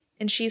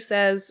And she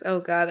says, oh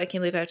God, I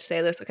can't believe I have to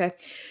say this. Okay.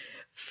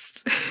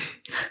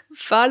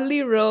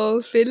 Faddly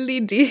roll,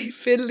 fiddly dee,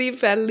 fiddly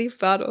faddly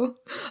faddle.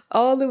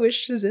 All the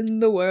wishes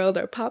in the world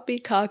are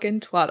poppycock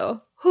and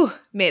twaddle. Whew,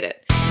 made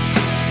it.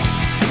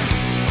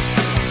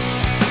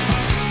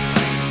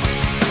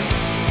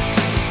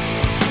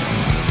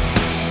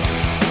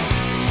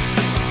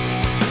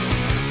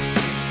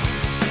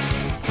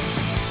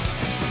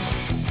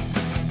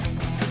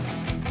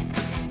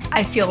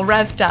 I feel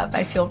revved up.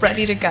 I feel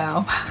ready to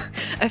go.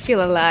 I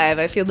feel alive.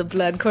 I feel the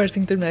blood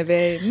coursing through my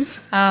veins.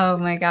 Oh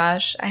my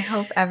gosh. I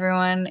hope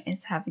everyone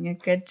is having a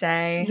good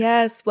day.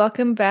 Yes,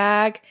 welcome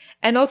back.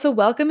 And also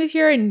welcome if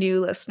you're a new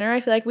listener.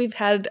 I feel like we've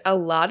had a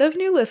lot of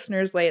new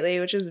listeners lately,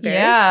 which is very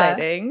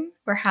exciting.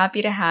 We're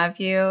happy to have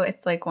you.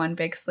 It's like one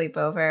big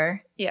sleepover.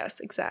 Yes,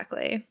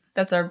 exactly.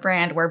 That's our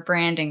brand. We're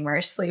branding.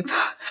 We're sleep.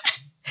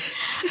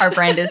 Our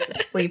brand is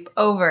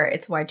Sleepover.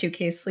 It's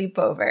Y2K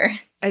Sleepover.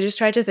 I just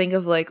tried to think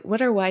of like,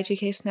 what are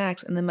Y2K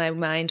snacks? And then my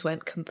mind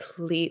went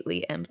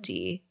completely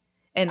empty.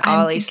 And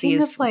all I see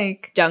is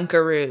like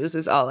Dunkaroos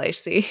is all I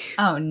see.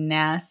 Oh,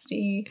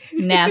 nasty.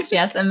 Nasty.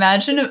 Yes.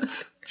 Imagine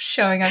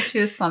showing up to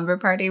a slumber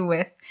party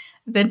with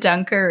the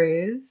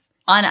Dunkaroos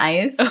on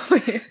ice.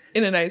 Oh, yeah.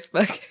 In an ice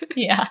bucket.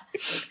 Yeah.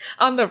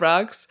 On the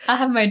rocks. I'll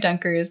have my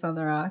Dunkaroos on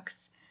the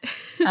rocks.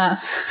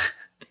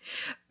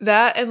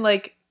 That and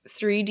like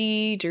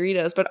 3D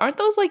Doritos. But aren't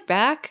those like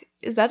back?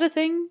 Is that a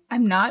thing?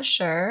 I'm not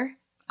sure.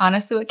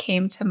 Honestly, what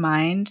came to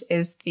mind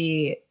is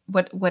the,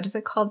 what is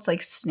it called? It's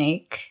like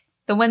snake.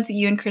 The ones that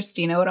you and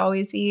Christina would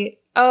always eat.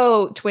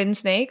 Oh, twin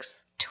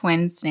snakes?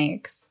 Twin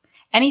snakes.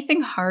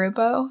 Anything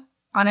Haribo,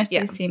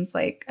 honestly, seems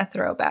like a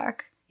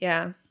throwback.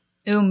 Yeah.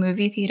 Ooh,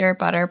 movie theater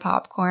butter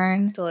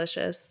popcorn.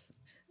 Delicious.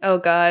 Oh,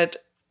 God.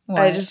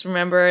 What? I just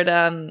remembered,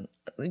 do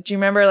you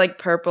remember like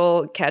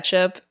purple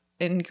ketchup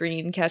and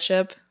green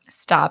ketchup?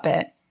 Stop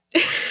it.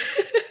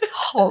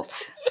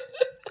 Halt.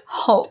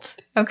 Halt.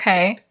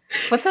 Okay.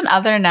 What's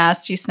another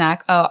nasty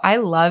snack? Oh, I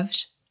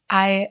loved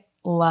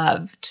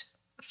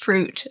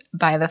fruit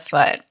by the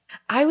foot.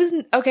 I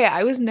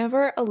was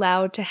never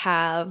allowed to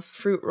have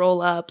fruit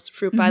roll-ups,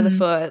 fruit by the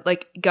foot,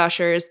 like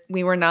Gushers.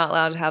 We were not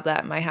allowed to have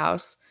that in my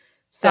house.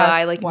 So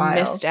I like wild.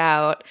 Missed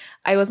out.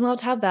 I wasn't allowed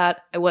to have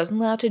that. I wasn't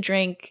allowed to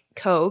drink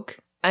Coke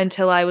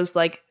until I was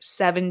like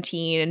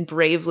 17 and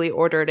bravely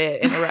ordered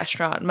it in a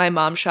restaurant. My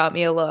mom shot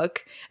me a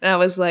look and I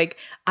was like,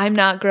 I'm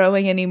not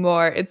growing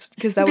anymore. It's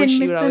because that was what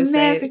she would always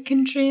say.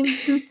 American dream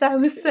since I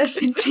was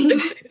 17.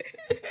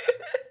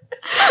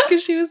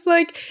 Because she was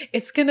like,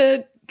 it's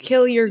gonna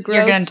kill your growth.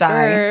 You're gonna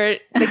die.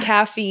 The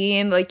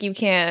caffeine, like you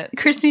can't.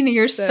 Christina,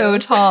 you're so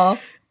tall.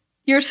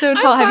 You're so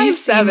tall. I'm Have you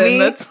seen 5'7". me?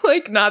 That's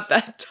like not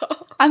that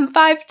tall. I'm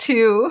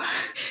 5'2".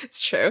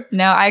 It's true.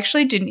 No, I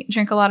actually didn't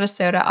drink a lot of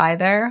soda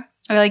either.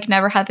 I like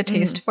never had the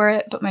taste for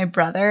it, but my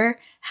brother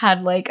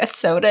had like a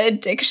soda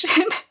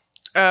addiction.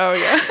 Oh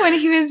yeah. When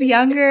he was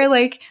younger,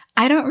 like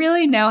I don't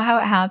really know how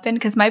it happened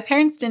because my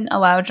parents didn't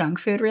allow junk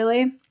food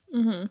really.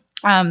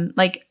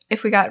 Like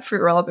if we got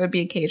fruit roll up, it would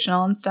be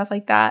occasional and stuff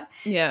like that.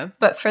 Yeah.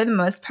 But for the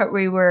most part,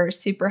 we were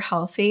super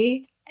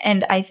healthy.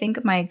 And I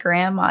think my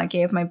grandma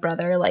gave my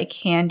brother like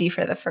candy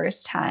for the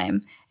first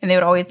time. And they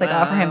would always like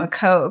offer him a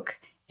Coke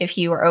if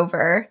he were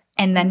over.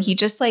 And then he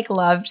just like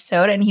loved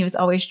soda and he was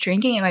always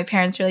drinking. And my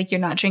parents were like,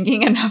 you're not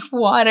drinking enough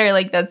water.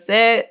 Like, that's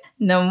it.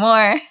 No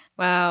more.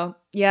 Wow.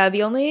 Yeah.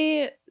 The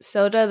only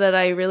soda that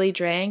I really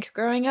drank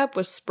growing up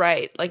was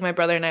Sprite. Like my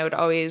brother and I would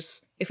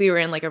always, if we were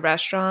in like a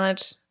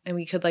restaurant and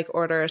we could like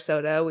order a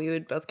soda, we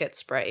would both get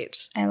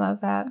Sprite. I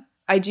love that.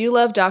 I do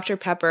love Dr.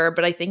 Pepper,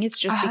 but I think it's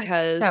just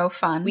because it's so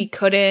fun. We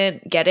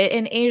couldn't get it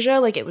in Asia.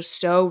 Like it was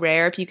so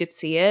rare if you could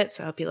see it.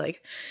 So I'd be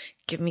like,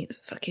 give me the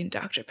fucking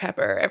Dr.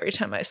 Pepper every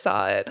time I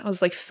saw it. I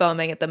was like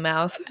foaming at the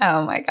mouth.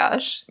 Oh my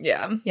gosh.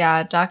 Yeah.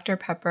 Yeah, Dr.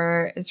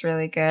 Pepper is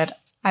really good.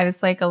 I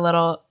was like a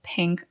little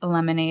pink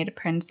lemonade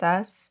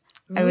princess.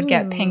 I would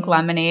get pink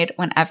lemonade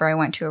whenever I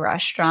went to a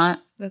restaurant.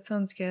 That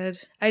sounds good.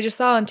 I just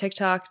saw on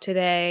TikTok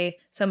today,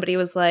 somebody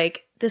was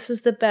like, this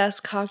is the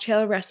best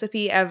cocktail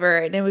recipe ever.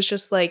 And it was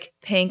just like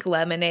pink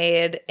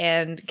lemonade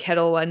and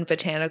Kettle One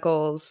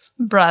Botanicals.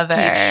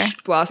 Brother.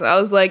 Peach blossom. I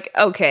was like,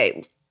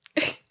 okay.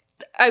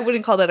 I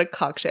wouldn't call that a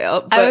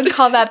cocktail. I would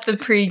call that the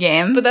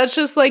pregame. But that's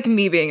just like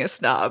me being a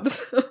snob.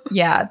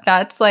 Yeah,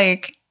 that's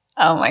like,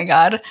 oh my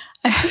God.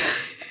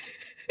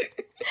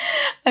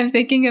 I'm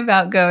thinking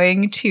about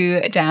going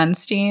to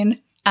Danstein.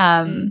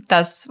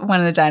 That's one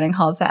of the dining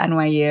halls at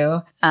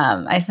NYU.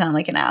 I sound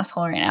like an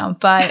asshole right now,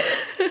 but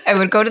I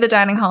would go to the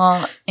dining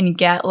hall and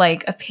get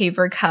like a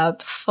paper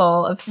cup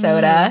full of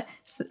soda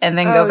and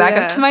then go back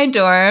up to my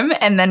dorm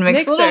and then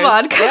mix a little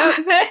vodka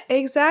with it.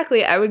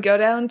 Exactly. I would go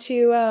down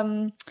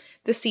to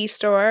the C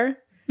store,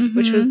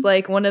 which was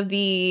like one of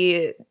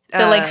the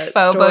like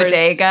faux stores,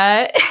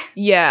 bodega.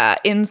 Yeah,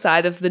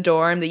 inside of the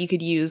dorm that you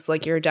could use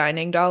like your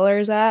dining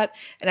dollars at.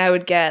 And I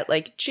would get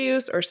like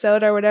juice or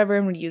soda or whatever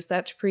and would use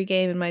that to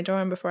pregame in my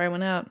dorm before I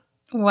went out.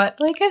 What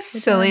like a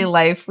silly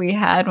life we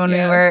had when we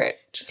were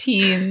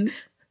teens.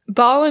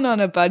 Balling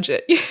on a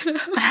budget, you know?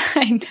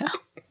 I know.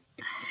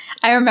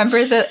 I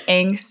remember the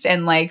angst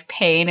and like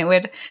pain it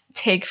would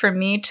take for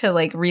me to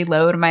like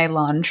reload my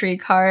laundry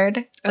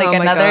card. Like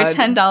another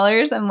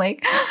 $10. I'm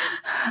like,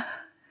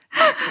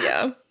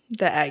 yeah,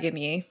 the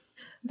agony.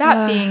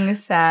 That being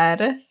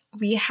said,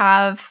 we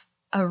have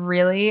a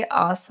really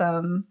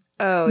awesome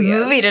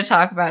movie to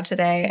talk about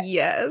today.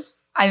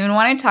 Yes. I've been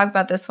wanting to talk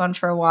about this one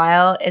for a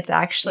while. It's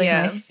actually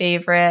my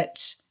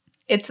favorite.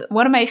 It's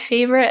one of my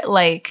favorite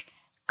like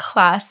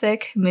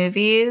classic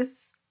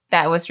movies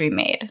that was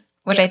remade,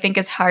 which I think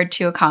is hard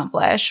to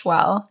accomplish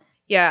well.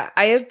 Yeah,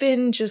 I have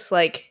been just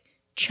like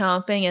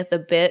chomping at the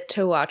bit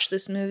to watch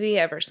this movie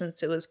ever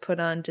since it was put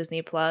on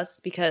Disney Plus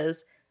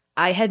because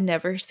I had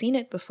never seen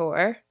it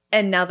before.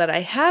 And now that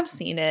I have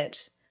seen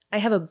it, I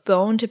have a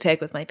bone to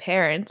pick with my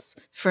parents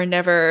for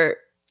never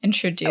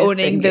introducing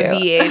owning the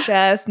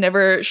VHS,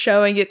 never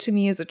showing it to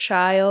me as a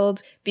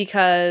child,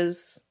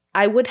 because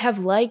I would have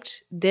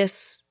liked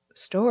this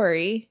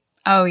story.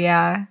 Oh,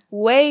 yeah.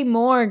 Way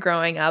more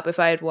growing up if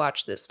I had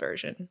watched this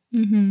version.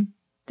 Mm-hmm.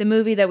 The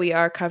movie that we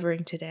are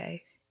covering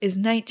today is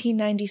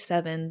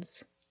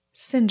 1997's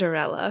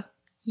Cinderella.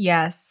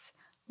 Yes.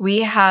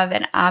 We have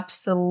an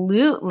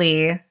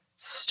absolutely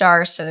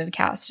star-studded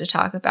cast to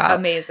talk about.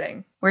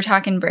 Amazing. We're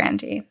talking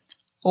Brandy,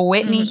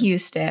 Whitney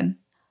Houston.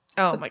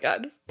 Oh my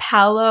God.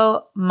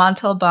 Paolo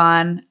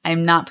Montalban.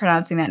 I'm not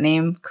pronouncing that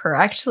name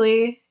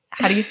correctly.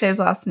 How do you say his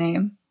last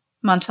name?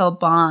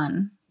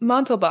 Montalban,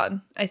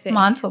 I think.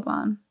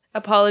 Montalban.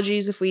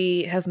 Apologies if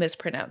we have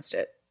mispronounced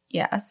it.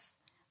 Yes.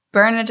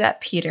 Bernadette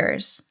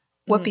Peters,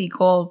 Whoopi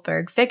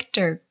Goldberg,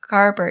 Victor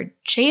Garber,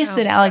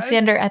 Jason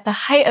Alexander at the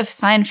height of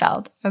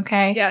Seinfeld,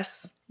 okay?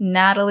 Yes.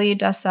 Natalie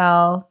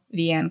Desselle,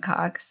 Vianne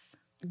Cox.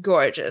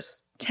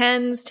 Gorgeous.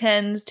 Tens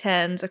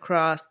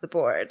across the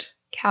board.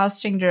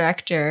 Casting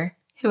director,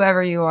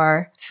 whoever you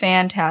are,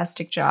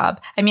 fantastic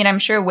job. I mean, I'm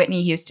sure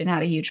Whitney Houston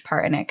had a huge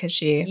part in it because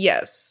she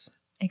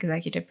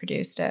executive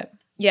produced it.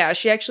 Yeah,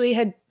 she actually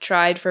had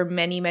tried for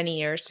many, many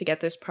years to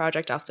get this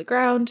project off the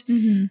ground.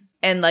 Mm-hmm.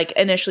 And like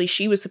initially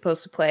she was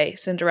supposed to play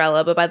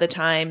Cinderella, but by the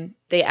time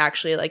they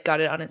actually like got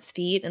it on its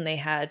feet and they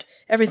had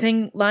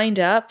everything lined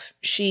up,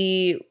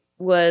 she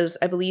was,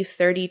 I believe,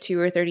 32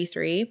 or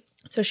 33.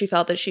 So she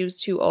felt that she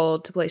was too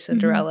old to play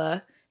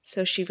Cinderella. Mm-hmm.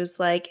 So she was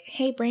like,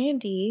 hey,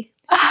 Brandy,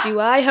 do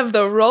I have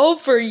the role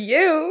for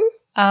you?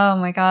 Oh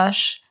my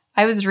gosh.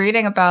 I was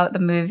reading about the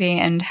movie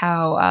and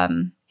how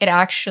it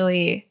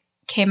actually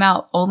came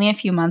out only a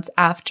few months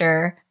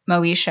after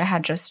Moesha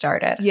had just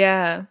started.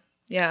 Yeah.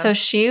 Yeah. So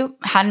she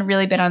hadn't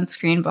really been on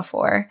screen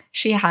before.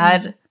 She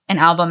had an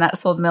album that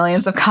sold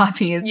millions of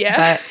copies,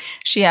 but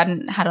she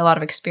hadn't had a lot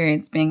of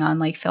experience being on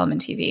like film and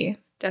TV.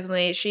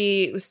 Definitely.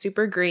 She was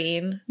super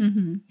green,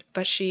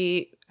 but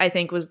she, I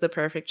think, was the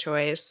perfect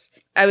choice.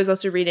 I was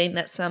also reading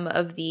that some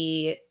of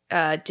the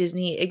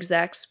Disney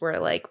execs were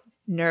like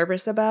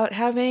nervous about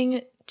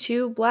having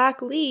 2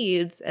 black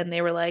leads. And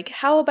they were like,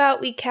 how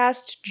about we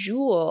cast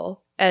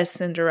Jewel as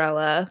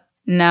Cinderella?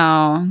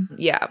 No.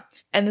 Yeah.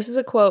 And this is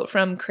a quote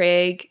from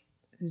Craig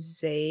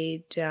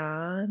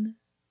Zadan?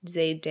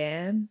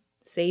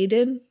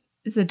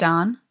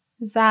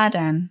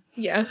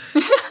 Yeah.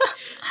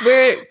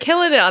 We're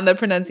killing it on the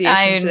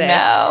pronunciation today.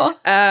 I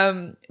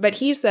know. But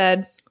he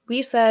said,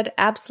 we said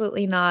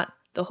absolutely not.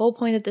 The whole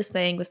point of this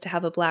thing was to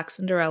have a black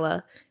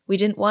Cinderella. We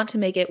didn't want to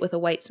make it with a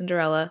white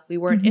Cinderella. We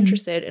weren't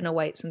interested in a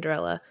white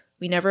Cinderella.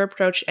 We never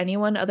approached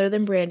anyone other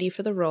than Brandy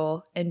for the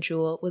role, and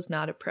Jewel was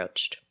not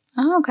approached.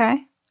 Oh,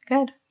 okay.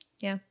 Good.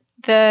 Yeah.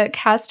 The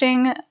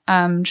casting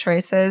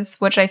choices,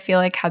 which I feel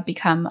like have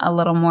become a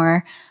little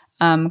more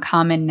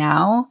common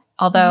now,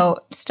 although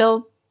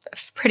still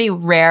pretty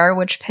rare,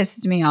 which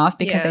pisses me off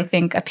because I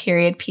think a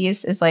period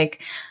piece is like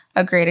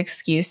a great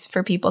excuse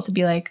for people to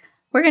be like,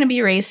 we're going to be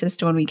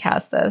racist when we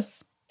cast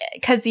this.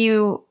 Because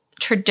you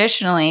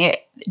traditionally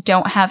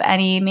don't have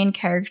any main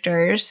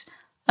characters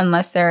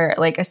unless they're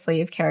like a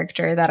slave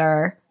character that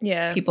are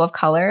people of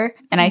color.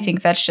 And I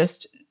think that's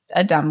just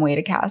a dumb way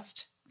to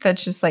cast. That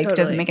just like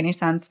doesn't make any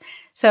sense.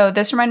 So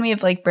this reminded me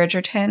of like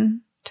Bridgerton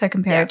to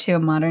compare it to a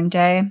modern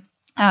day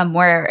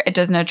where it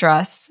doesn't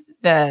address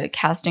the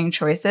casting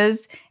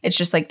choices. It's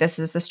just like, this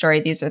is the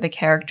story. These are the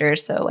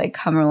characters. So like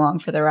come along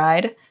for the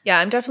ride. Yeah,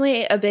 I'm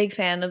definitely a big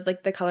fan of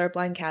like the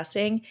colorblind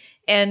casting.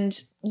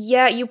 And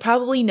yeah, you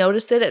probably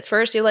notice it at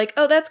first. You're like,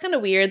 oh, that's kind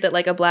of weird that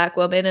like a black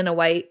woman and a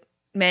white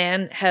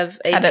man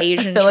have an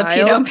Asian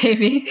Filipino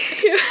baby.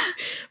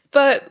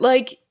 But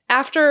like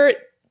after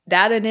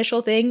that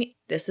initial thing,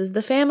 this is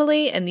the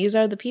family and these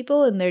are the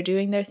people and they're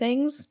doing their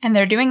things. And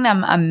they're doing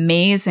them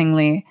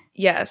amazingly.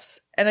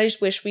 Yes. And I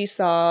just wish we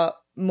saw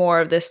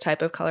more of this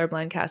type of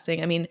colorblind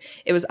casting. I mean,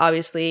 it was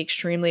obviously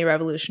extremely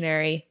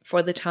revolutionary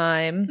for the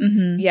time.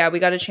 Mm-hmm. Yeah, we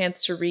got a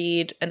chance to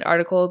read an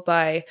article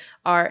by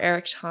R.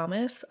 Eric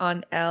Thomas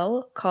on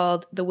Elle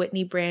called The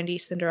Whitney Brandy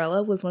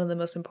Cinderella was one of the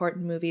most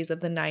important movies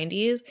of the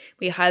 90s.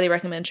 We highly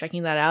recommend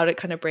checking that out. It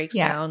kind of breaks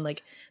down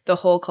like the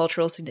whole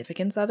cultural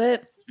significance of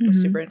it. It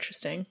was super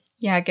interesting.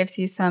 Yeah, it gives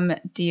you some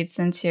deeds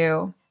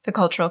into the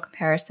cultural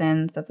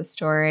comparisons of the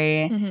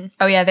story.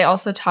 Oh yeah, they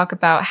also talk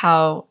about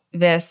how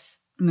this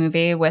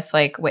movie with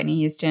like Whitney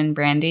Houston and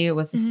Brandy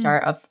was the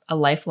start of a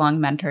lifelong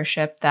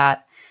mentorship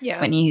that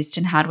Whitney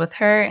Houston had with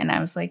her. And I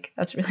was like,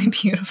 that's really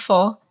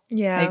beautiful.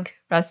 Yeah. Like,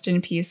 rest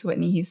in peace,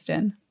 Whitney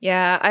Houston.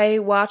 Yeah, I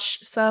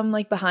watched some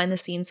like behind the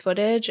scenes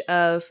footage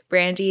of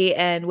Brandy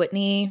and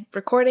Whitney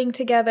recording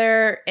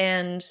together,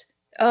 and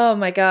oh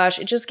my gosh,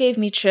 it just gave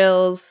me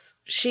chills.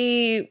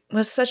 She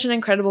was such an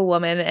incredible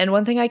woman. And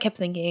one thing I kept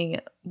thinking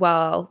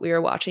while we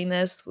were watching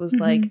this was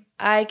like,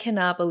 I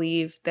cannot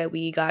believe that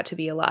we got to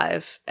be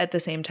alive at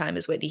the same time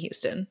as Whitney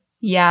Houston.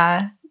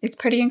 Yeah, it's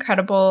pretty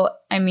incredible.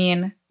 I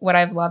mean, would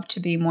I've loved to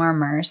be more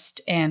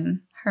immersed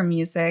in her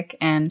music,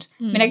 and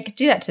I mean, I could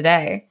do that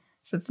today,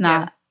 so it's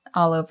not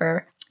all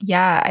over.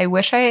 Yeah,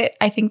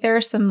 I think there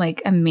are some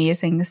like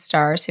amazing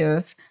stars who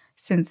have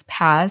since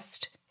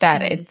passed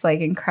that it's like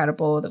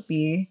incredible that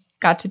we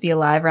got to be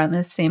alive around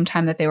the same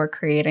time that they were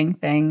creating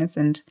things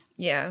and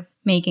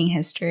making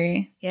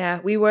history. Yeah,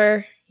 we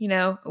were,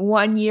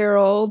 1 year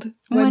old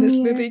when this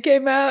movie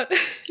came out.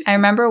 I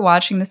remember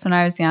watching this when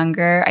I was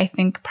younger. I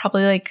think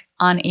probably like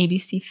on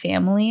ABC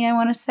Family, I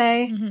want to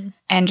say.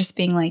 And just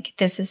being like,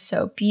 this is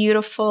so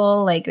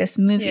beautiful. Like, this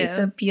movie is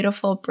so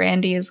beautiful.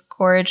 Brandy is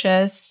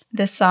gorgeous.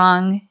 The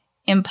song,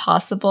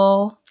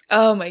 Impossible.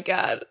 Oh my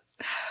God.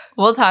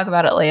 We'll talk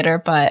about it later,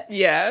 but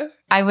yeah.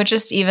 I would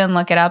just even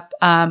look it up.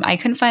 I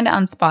couldn't find it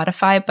on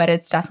Spotify, but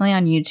it's definitely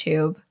on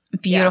YouTube.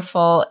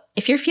 Beautiful. Yeah.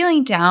 If you're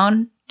feeling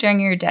down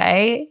during your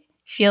day,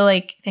 feel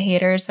like the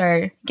haters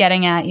are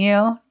getting at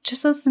you,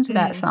 just listen to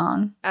that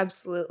song.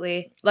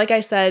 Absolutely. Like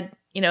I said,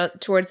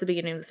 towards the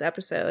beginning of this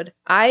episode,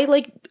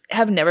 I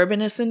have never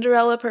been a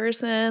Cinderella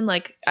person.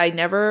 Like, I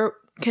never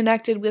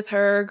connected with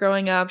her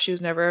growing up. She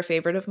was never a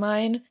favorite of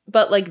mine.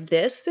 But like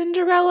this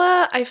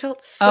Cinderella, I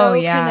felt so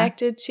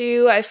connected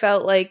to. I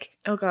felt like,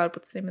 oh God,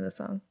 what's the name of the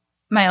song?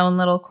 My Own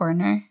Little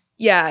Corner.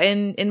 Yeah,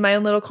 in My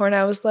Own Little Corner,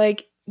 I was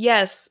like,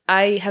 yes,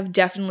 I have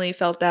definitely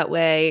felt that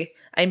way.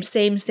 I'm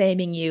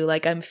saming you.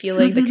 Like, I'm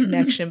feeling the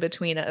connection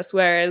between us.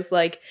 Whereas,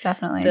 like,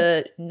 definitely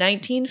the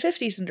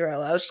 1950s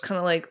Cinderella, I was just kind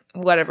of like,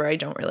 whatever, I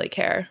don't really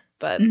care.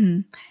 But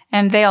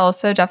and they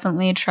also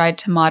definitely tried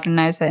to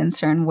modernize it in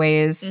certain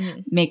ways,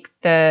 make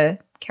the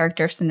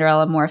character of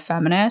Cinderella more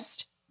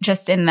feminist,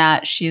 just in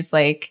that she's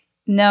like,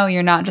 no,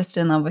 you're not just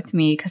in love with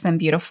me because I'm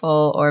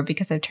beautiful or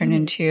because I've turned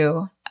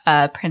into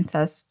a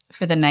princess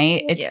for the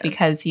night. It's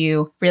because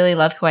you really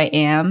love who I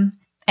am.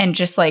 And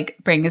just like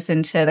bring us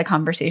into the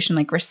conversation,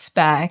 like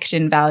respect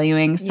and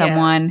valuing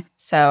someone. Yes.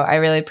 So I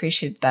really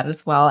appreciate that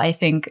as well. I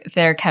think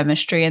their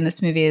chemistry in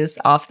this movie is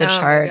off the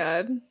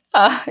charts.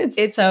 My God.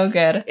 It's so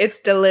good. It's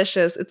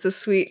delicious. It's a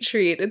sweet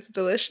treat. It's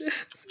delicious.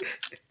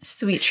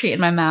 Sweet treat in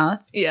my mouth.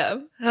 Yeah.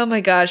 Oh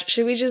my gosh.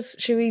 Should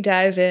we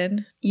dive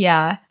in?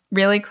 Yeah.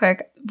 Really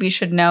quick, we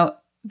should note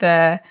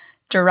the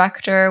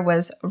director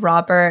was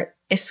Robert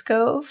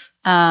Iskov.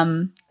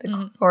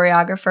 The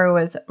choreographer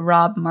was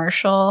Rob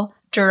Marshall.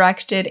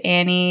 Directed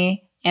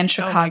Annie and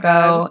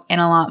Chicago and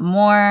a lot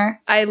more.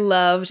 I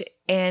loved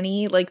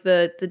Annie, like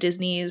the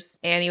Disney's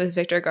Annie with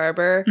Victor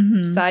Garber.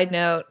 Side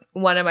note,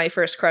 one of my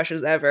first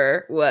crushes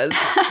ever was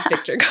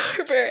Victor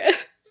Garber as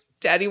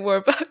Daddy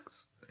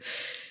Warbucks.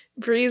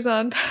 Breeze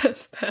on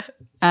past that.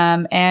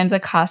 And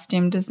the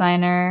costume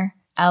designer,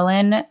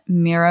 Ellen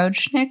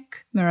Mirochnik.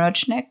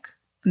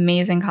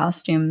 Amazing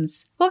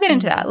costumes. We'll get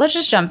into that. Let's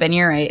just jump in.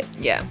 You're right.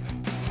 Yeah.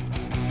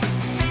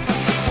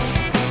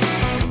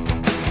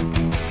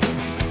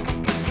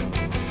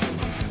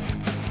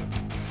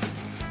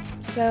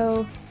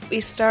 So we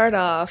start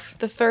off,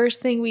 the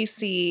first thing we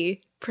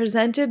see,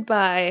 presented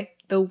by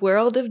the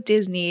World of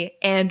Disney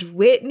and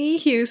Whitney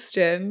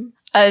Houston.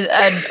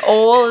 An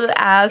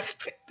old-ass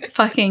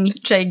fucking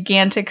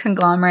gigantic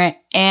conglomerate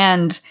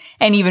and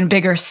an even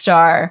bigger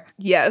star.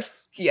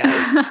 Yes.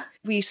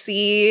 We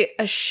see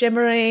a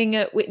shimmering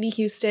Whitney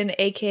Houston,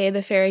 aka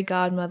the fairy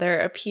godmother,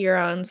 appear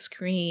on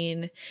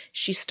screen.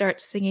 She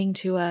starts singing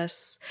to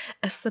us,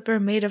 "A slipper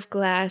made of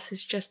glass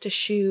is just a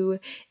shoe,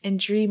 and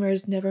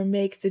dreamers never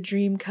make the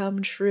dream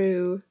come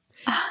true."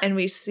 And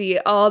we see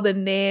all the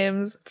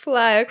names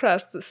fly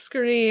across the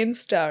screen,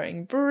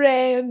 starring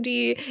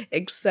Brandy,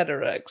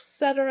 etc.,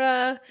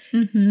 etc.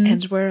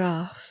 And we're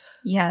off.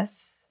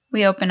 Yes.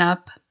 We open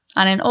up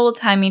on an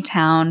old-timey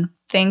town.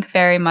 Think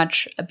very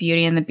much a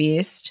Beauty and the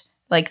Beast.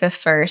 Like the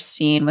first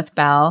scene with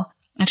Belle.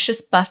 It's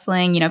just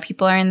bustling.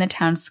 People are in the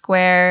town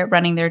square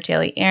running their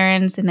daily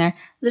errands in their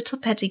little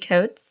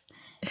petticoats.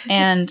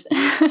 And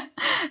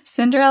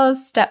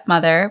Cinderella's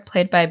stepmother,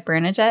 played by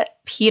Bernadette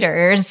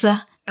Peters,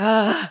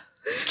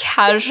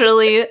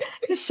 casually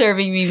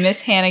serving me Miss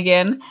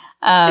Hannigan.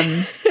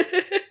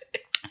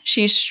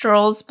 She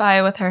strolls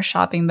by with her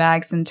shopping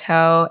bags in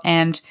tow,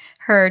 and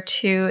her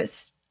two,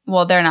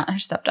 well, they're not her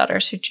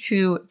stepdaughters, her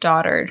two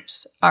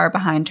daughters are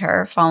behind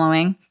her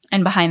following.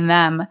 And behind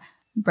them,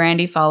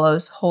 Brandy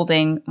follows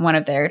holding one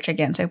of their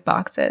gigantic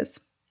boxes.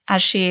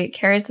 As she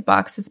carries the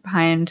boxes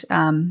behind,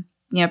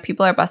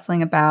 people are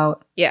bustling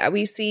about. Yeah,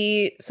 we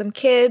see some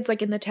kids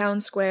like in the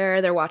town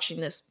square. They're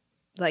watching this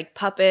like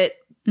puppet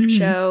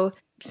show.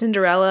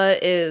 Cinderella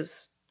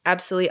is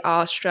absolutely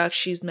awestruck.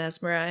 She's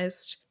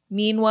mesmerized.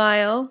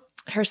 Meanwhile,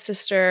 her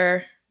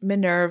sister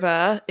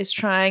Minerva is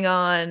trying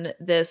on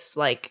this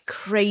like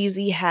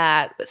crazy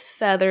hat with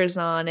feathers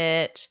on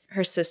it.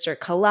 Her sister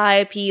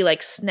Calliope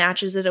like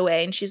snatches it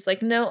away and she's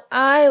like, no,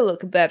 I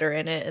look better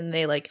in it. And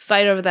they like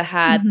fight over the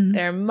hat.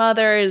 Their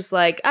mother is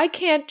like, I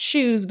can't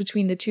choose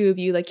between the two of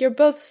you. Like, you're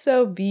both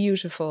so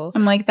beautiful.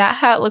 I'm like, that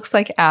hat looks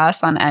like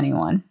ass on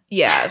anyone.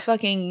 Yeah,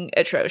 fucking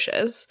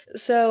atrocious.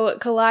 So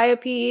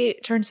Calliope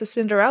turns to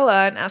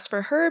Cinderella and asks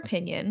for her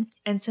opinion.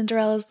 And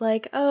Cinderella's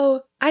like,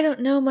 oh, I don't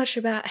know much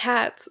about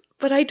hats,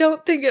 but I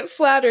don't think it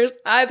flatters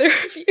either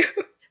of you.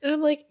 And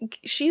I'm like,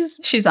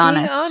 she's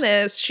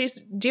honest.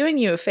 She's doing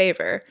you a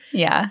favor.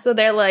 Yeah. So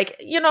they're like,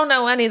 you don't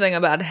know anything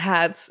about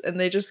hats. And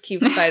they just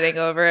keep fighting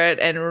over it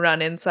and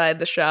run inside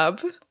the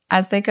shop.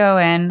 As they go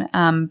in,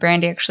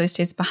 Brandy actually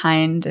stays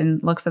behind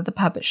and looks at the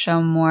puppet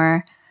show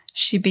more.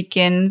 She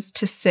begins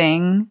to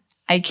sing.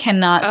 I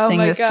cannot sing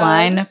this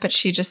line, but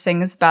she just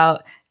sings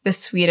about the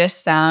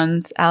sweetest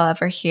sounds I'll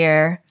ever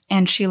hear.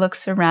 And she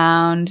looks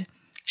around.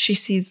 She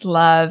sees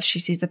love. She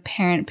sees a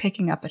parent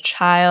picking up a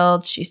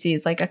child. She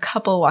sees like a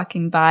couple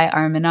walking by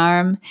arm in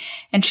arm.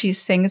 And she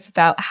sings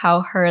about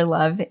how her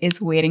love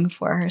is waiting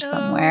for her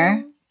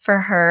somewhere. For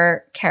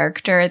her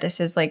character, this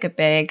is like a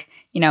big,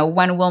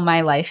 when will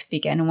my life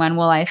begin? When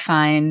will I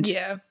find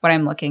what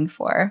I'm looking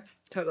for?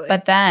 Totally.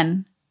 But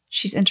then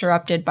she's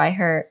interrupted by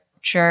her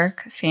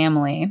jerk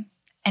family.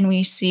 And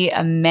we see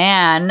a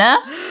man.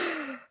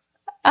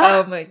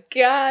 Oh my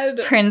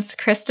God. Prince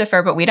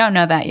Christopher, but we don't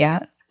know that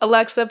yet.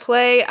 Alexa,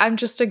 play I'm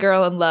Just a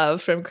Girl in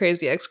Love from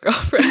Crazy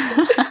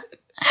Ex-Girlfriend.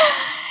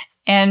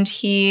 And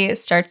he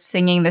starts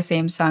singing the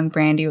same song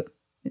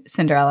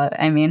Cinderella,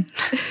 I mean.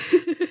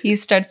 He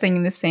starts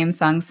singing the same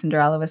song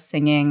Cinderella was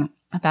singing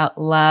about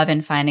love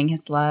and finding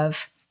his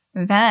love.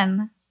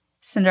 Then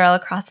Cinderella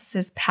crosses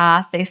his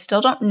path. They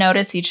still don't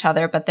notice each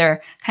other, but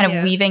they're kind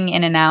of weaving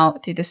in and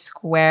out through the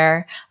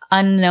square,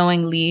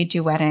 unknowingly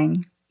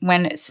duetting.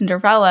 When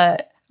Cinderella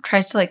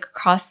tries to like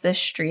cross this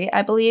street,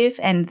 I believe,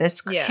 and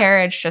this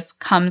carriage just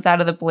comes out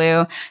of the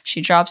blue.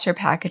 She drops her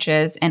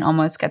packages and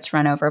almost gets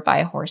run over by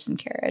a horse and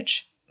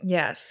carriage.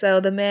 Yeah, so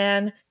the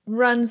man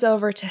runs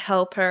over to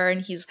help her and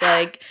he's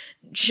like,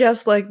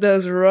 just like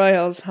those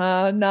royals,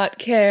 huh? Not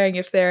caring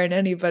if they're in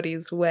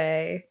anybody's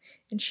way.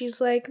 And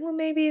she's like, well,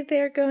 maybe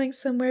they're going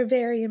somewhere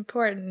very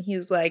important.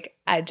 He's like,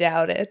 I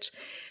doubt it.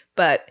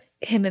 But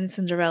him and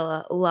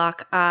Cinderella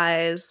lock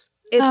eyes.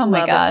 It's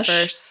love at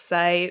first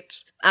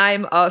sight.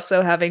 I'm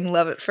also having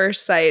love at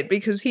first sight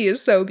because he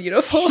is so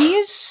beautiful. He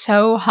is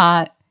so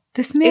hot.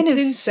 This man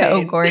is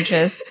so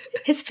gorgeous.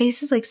 His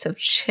face is like so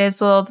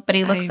chiseled, but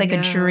he looks like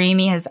a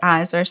dreamy. His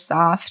eyes are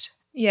soft.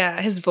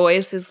 Yeah, his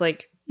voice is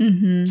like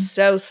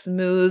so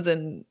smooth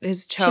and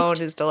his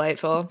tone is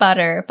delightful.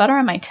 Butter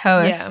on my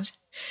toast.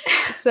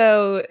 Yeah.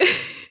 So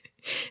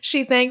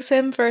she thanks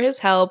him for his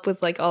help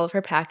with like all of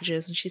her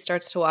packages and she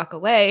starts to walk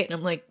away. And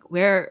I'm like,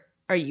 where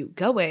are you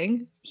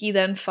going? He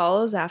then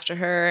follows after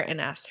her and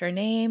asks her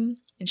name.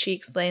 And she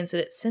explains that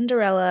it's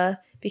Cinderella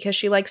because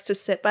she likes to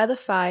sit by the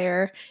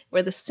fire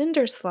where the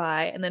cinders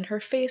fly and then her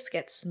face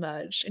gets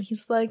smudged. And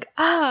he's like,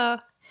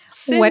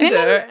 Cinderella. What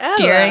an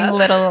endearing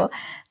little,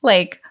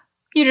 like,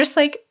 you're just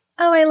like,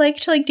 oh, I like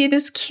to like do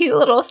this cute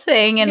little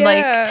thing and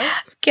like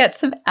get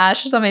some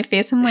ashes on my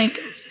face. I'm like,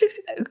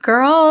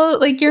 girl,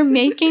 like you're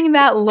making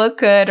that look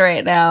good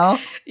right now.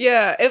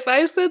 Yeah, if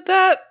I said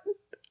that,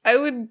 I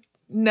would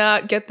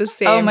not get the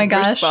same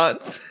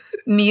response.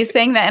 Me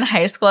saying that in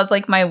high school as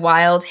like my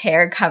wild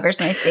hair covers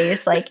my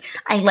face, like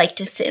I like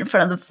to sit in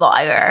front of the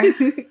fire.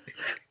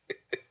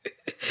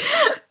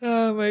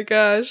 Oh my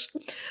gosh.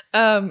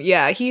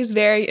 Yeah, he's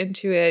very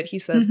into it. He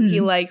says he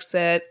likes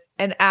it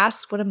and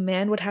asks what a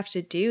man would have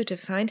to do to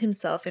find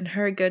himself in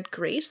her good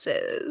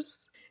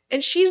graces.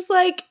 And she's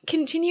like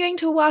continuing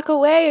to walk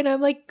away and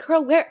I'm like,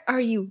 girl, where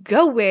are you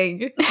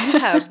going? You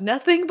have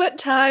nothing but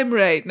time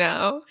right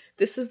now.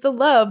 This is the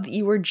love that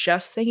you were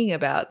just singing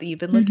about that you've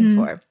been looking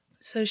for.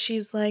 So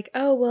she's like,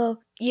 oh,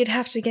 well, you'd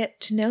have to get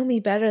to know me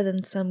better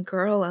than some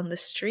girl on the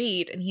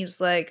street. And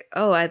he's like,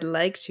 oh, I'd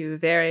like to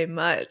very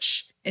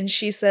much. And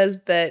she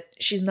says that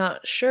she's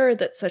not sure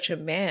that such a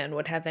man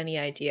would have any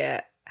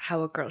idea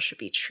how a girl should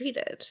be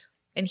treated.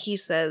 And he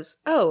says,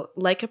 oh,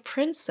 like a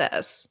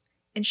princess.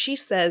 And she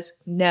says,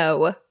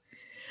 no,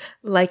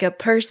 like a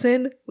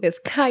person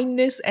with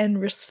kindness and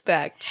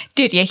respect.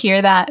 Did you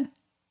hear that?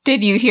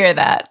 Did you hear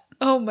that?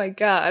 Oh my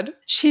God.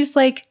 She's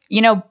like,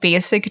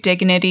 basic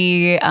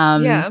dignity,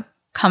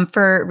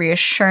 comfort,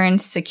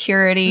 reassurance,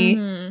 security.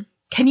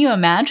 Can you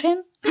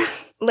imagine?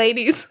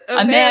 Ladies,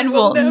 a man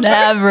will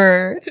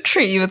never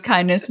treat you with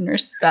kindness and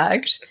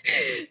respect.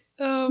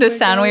 Oh, the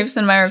sound waves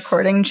in my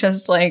recording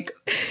just like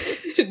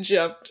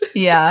jumped.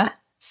 Yeah.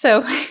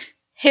 So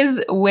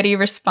his witty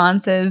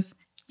response is,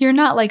 you're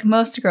not like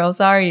most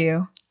girls, are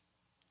you?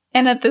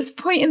 And at this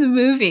point in the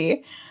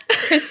movie,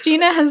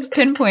 Christina has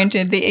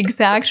pinpointed the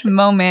exact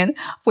moment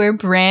where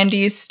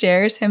Brandy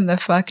stares him the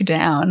fuck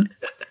down.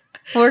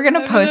 We're going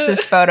to post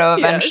this photo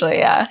eventually,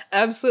 yes,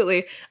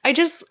 absolutely.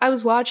 I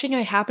was watching,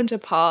 I happened to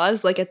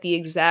pause like at the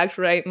exact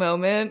right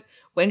moment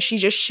when she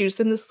just shoots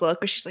him this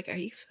look where she's like, are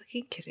you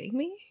fucking kidding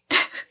me?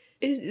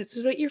 Is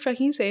this what you're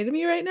fucking saying to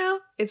me right now?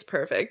 It's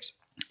perfect.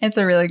 It's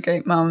a really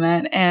great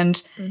moment.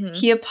 And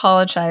he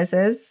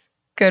apologizes.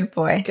 Good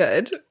boy.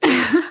 Good.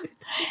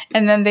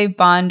 And then they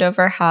bond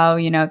over how,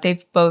 you know,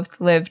 they've both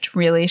lived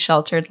really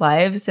sheltered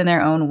lives in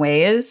their own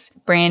ways.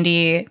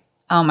 Brandy,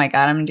 oh my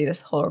God, I'm going to do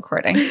this whole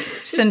recording.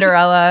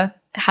 Cinderella,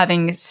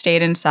 having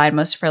stayed inside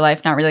most of her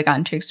life, not really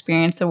gotten to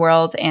experience the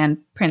world. And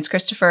Prince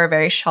Christopher,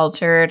 very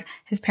sheltered.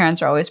 His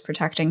parents are always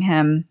protecting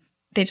him.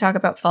 They talk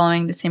about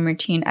following the same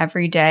routine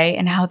every day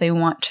and how they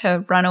want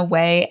to run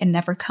away and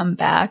never come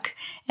back.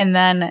 And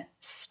then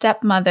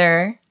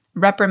stepmother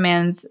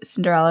reprimands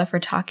Cinderella for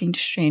talking to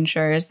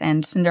strangers,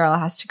 and Cinderella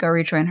has to go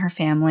rejoin her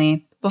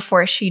family.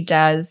 Before she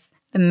does,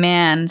 the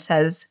man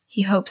says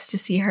he hopes to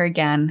see her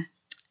again.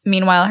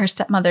 Meanwhile, her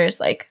stepmother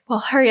is like, well,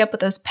 hurry up with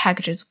those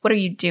packages. What are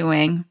you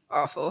doing?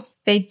 Awful.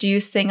 They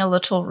do sing a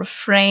little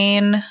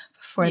refrain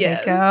before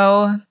they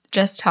go,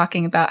 just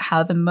talking about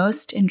how the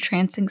most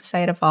entrancing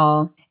sight of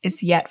all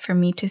is yet for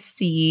me to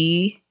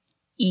see.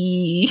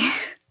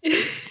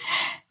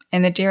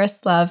 And the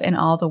dearest love in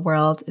all the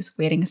world is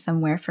waiting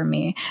somewhere for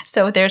me.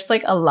 So there's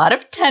like a lot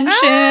of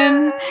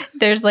tension.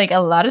 There's like a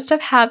lot of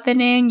stuff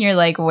happening. You're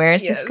like,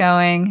 where's this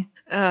going?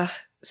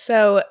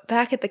 So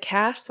back at the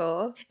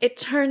castle, it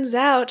turns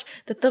out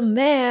that the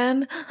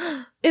man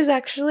is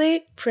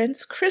actually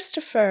Prince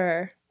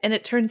Christopher. And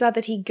it turns out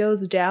that he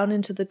goes down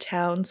into the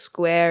town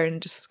square in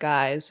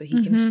disguise so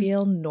he can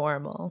feel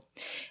normal.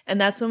 And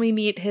that's when we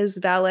meet his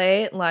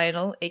valet,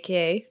 Lionel,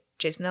 a.k.a.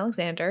 Jason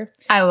Alexander.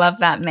 I love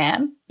that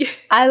man.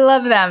 I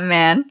love that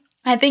man.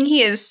 I think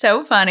he is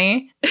so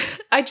funny.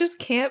 I just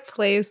can't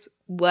place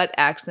what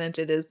accent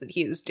it is that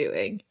he is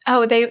doing.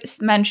 Oh, they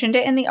mentioned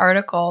it in the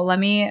article. Let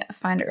me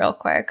find it real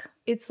quick.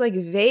 It's like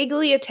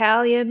vaguely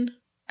Italian.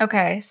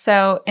 Okay,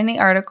 so in the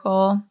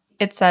article,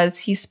 it says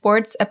he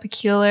sports a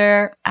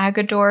peculiar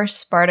Agador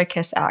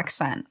Spartacus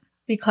accent.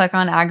 We click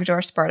on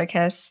Agador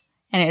Spartacus,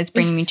 and it is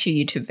bringing me to a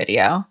YouTube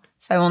video.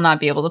 So I will not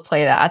be able to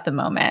play that at the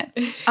moment.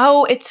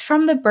 Oh, it's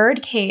from The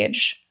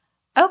Birdcage.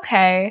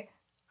 Okay.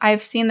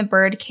 I've seen The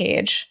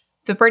Birdcage.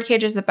 The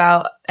Birdcage is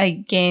about a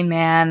gay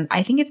man.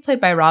 I think it's played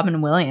by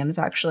Robin Williams,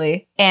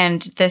 actually.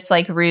 And this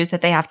like ruse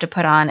that they have to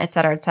put on, et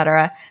cetera, et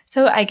cetera.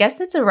 So I guess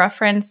it's a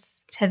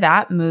reference to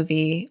that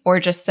movie or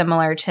just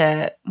similar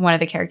to one of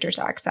the characters'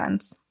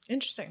 accents.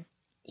 Interesting.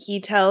 He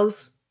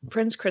tells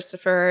Prince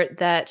Christopher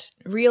that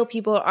real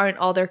people aren't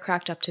all they're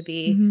cracked up to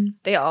be.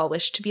 They all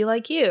wish to be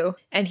like you.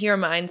 And he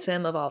reminds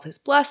him of all of his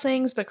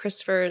blessings, but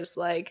Christopher's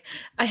like,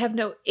 I have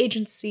no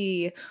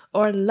agency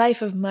or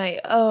life of my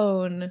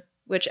own,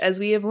 which, as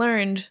we have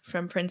learned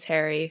from Prince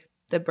Harry,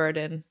 the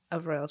burden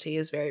of royalty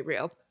is very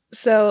real.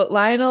 So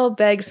Lionel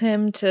begs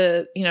him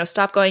to,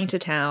 stop going to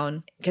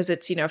town because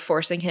it's,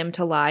 forcing him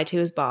to lie to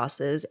his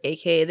bosses,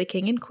 aka the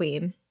king and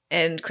queen.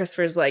 And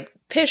Christopher's like,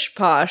 pish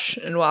posh,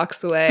 and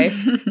walks away.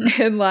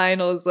 And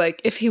Lionel is like,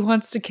 if he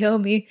wants to kill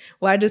me,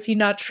 why does he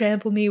not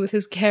trample me with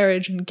his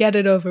carriage and get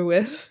it over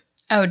with?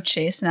 Oh,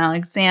 Jason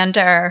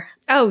Alexander.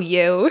 Oh,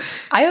 you.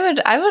 I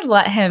would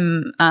let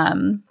him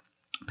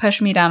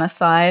push me down a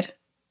slide,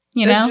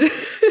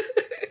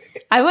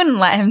 I wouldn't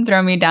let him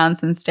throw me down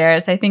some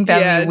stairs. I think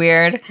that would be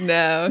weird.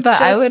 No. But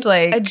I would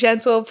like... a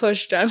gentle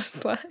push down a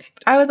slide.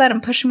 I would let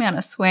him push me on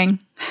a swing.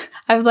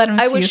 I would let him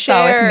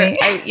seesaw with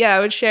me. I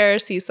would share a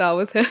seesaw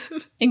with him.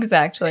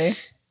 Exactly.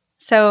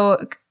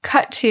 So,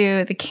 cut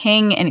to the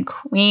king and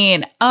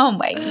queen. Oh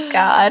my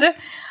God.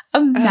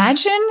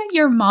 Imagine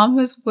your mom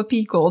was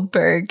Whoopi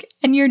Goldberg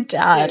and your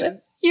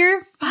dad.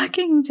 Your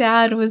fucking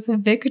dad was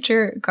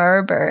Victor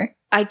Garber.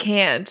 I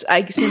can't.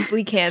 I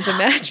simply can't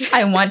imagine.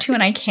 I want to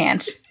and I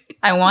can't.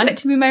 I want it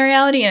to be my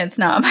reality and it's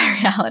not my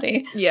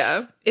reality.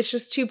 Yeah. It's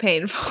just too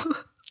painful.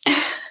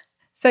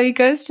 So he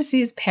goes to see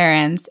his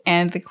parents,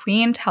 and the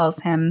queen tells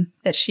him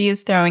that she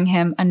is throwing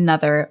him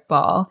another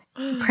ball.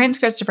 Prince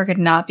Christopher could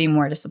not be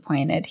more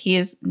disappointed. He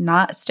is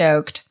not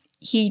stoked.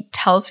 He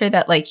tells her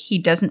that, he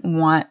doesn't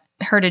want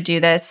her to do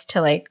this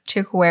to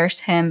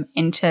coerce him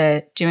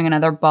into doing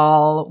another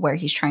ball where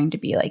he's trying to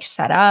be,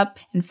 set up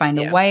and find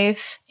a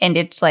wife. And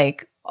it's,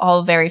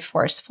 all very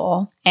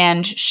forceful.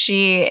 And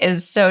she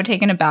is so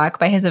taken aback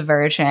by his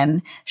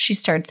aversion. She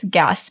starts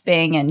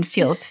gasping and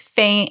feels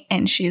faint,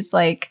 and she's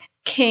like,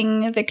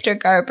 King Victor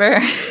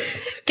Garber,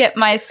 get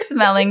my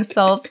smelling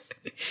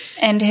salts.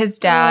 And his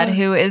dad,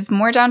 who is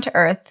more down to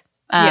earth,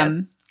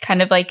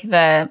 kind of like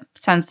the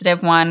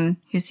sensitive one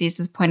who sees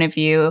his point of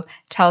view,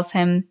 tells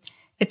him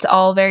it's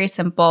all very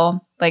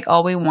simple.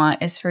 All we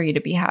want is for you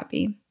to be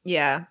happy.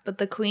 Yeah, but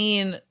the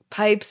queen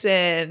pipes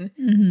in,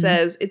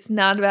 says it's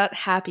not about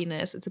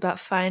happiness. It's about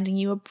finding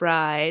you a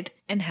bride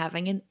and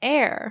having an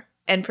heir.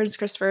 And Prince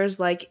Christopher is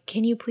like,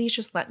 can you please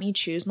just let me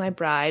choose my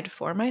bride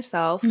for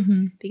myself?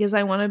 Because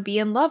I want to be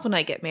in love when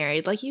I get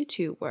married like you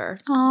two were.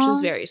 Aww. Which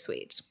is very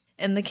sweet.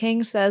 And the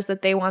king says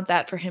that they want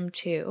that for him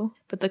too.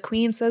 But the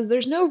queen says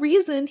there's no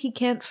reason he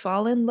can't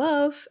fall in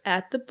love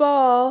at the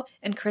ball.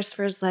 And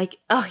Christopher's like,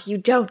 oh, you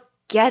don't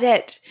get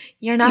it.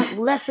 You're not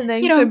listening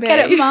to me. You don't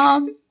get it,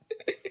 Mom.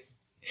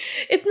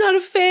 It's not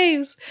a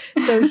phase.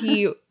 So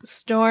he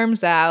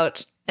storms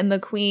out, and the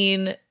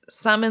queen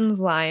summons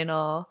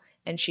Lionel,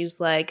 and she's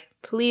like,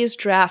 please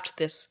draft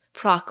this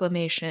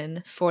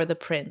proclamation for the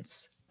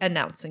prince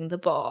announcing the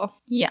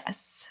ball.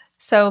 Yes.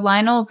 So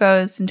Lionel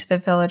goes into the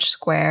village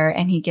square,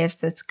 and he gives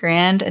this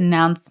grand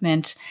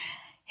announcement.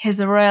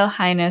 His Royal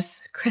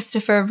Highness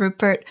Christopher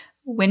Rupert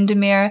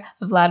Windermere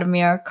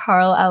Vladimir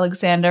Karl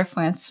Alexander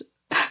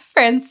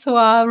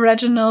Francois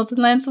Reginald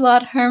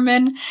Lancelot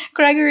Herman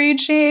Gregory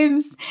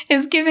James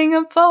is giving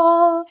a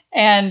ball,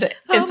 and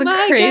it's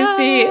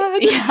crazy.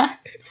 God. Yeah.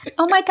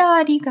 Oh my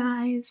God, you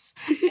guys!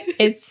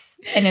 It's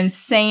an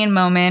insane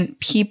moment.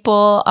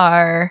 People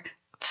are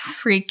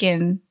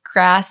freaking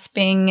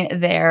grasping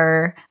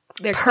their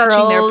They're pearls.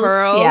 clutching their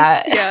pearls.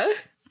 Yeah.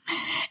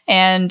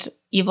 And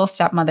evil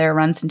stepmother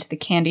runs into the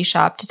candy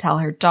shop to tell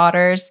her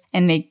daughters,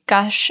 and they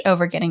gush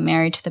over getting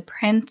married to the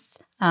prince.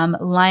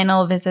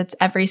 Lionel visits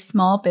every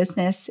small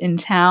business in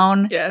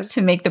town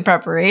to make the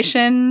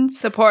preparations.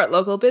 Support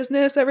local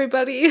business,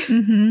 everybody.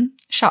 Mm-hmm.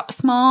 Shop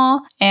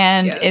small.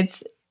 And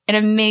it's an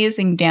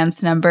amazing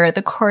dance number.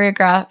 The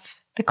choreography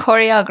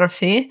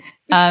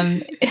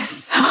is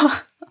so...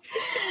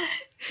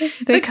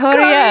 the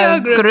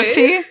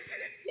choreography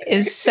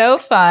is so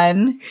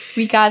fun.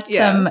 We got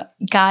some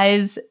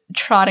guys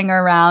trotting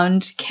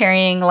around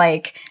carrying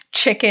like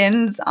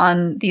chickens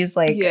on these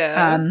like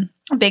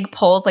big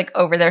poles like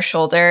over their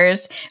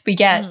shoulders. We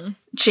get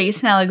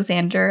Jason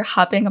Alexander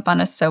hopping up on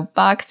a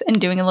soapbox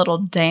and doing a little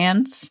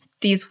dance.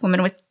 These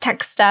women with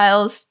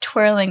textiles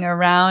twirling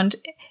around.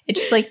 It's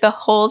just like the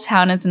whole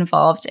town is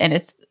involved, and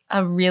it's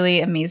a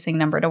really amazing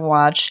number to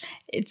watch.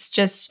 It's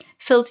just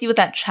fills you with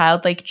that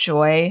childlike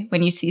joy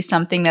when you see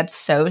something that's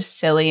so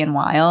silly and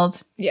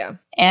wild. Yeah.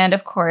 And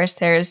of course,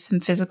 there's some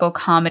physical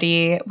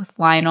comedy with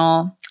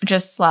Lionel,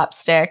 just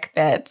slapstick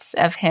bits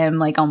of him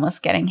like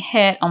almost getting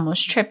hit,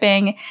 almost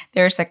tripping.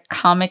 There's a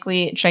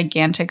comically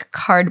gigantic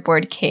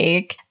cardboard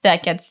cake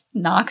that gets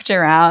knocked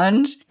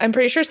around. I'm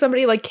pretty sure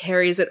somebody like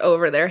carries it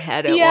over their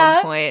head at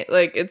one point.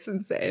 Like, it's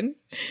insane.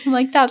 I'm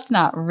like, that's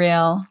not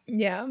real.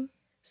 Yeah.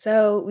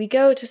 So we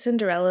go to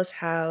Cinderella's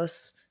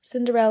house.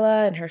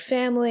 Cinderella and her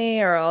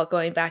family are all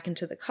going back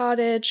into the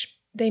cottage.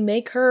 They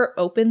make her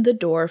open the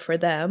door for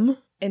them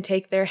and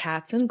take their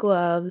hats and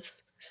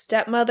gloves.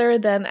 Stepmother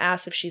then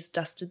asks if she's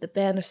dusted the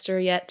banister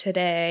yet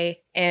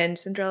today. And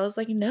Cinderella's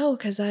like, no,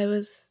 because I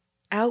was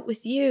out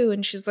with you.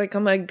 And she's like, oh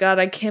my God,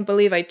 I can't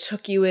believe I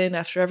took you in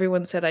after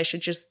everyone said I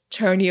should just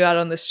turn you out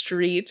on the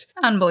street.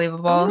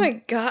 Unbelievable. Oh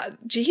my God,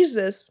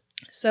 Jesus.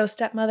 So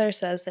stepmother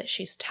says that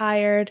she's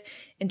tired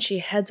and she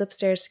heads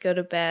upstairs to go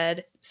to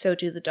bed. So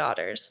do the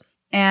daughters.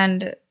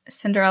 And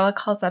Cinderella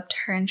calls up to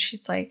her and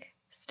she's like,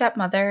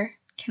 stepmother,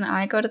 can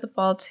I go to the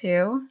ball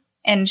too?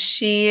 And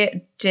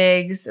she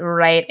digs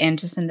right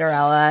into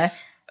Cinderella.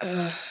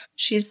 Ugh.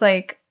 She's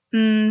like,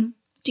 do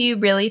you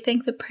really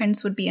think the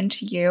prince would be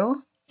into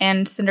you?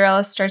 And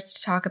Cinderella starts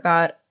to talk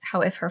about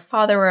how if her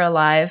father were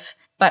alive,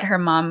 but her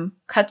mom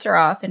cuts her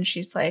off and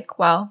she's like,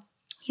 well,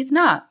 he's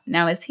not.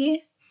 Now is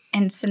he?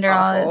 And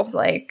Cinderella is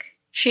like,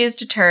 she is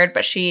deterred,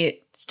 but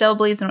she still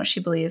believes in what she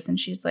believes. And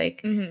she's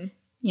like,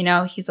 you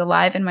know, he's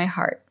alive in my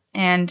heart.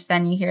 And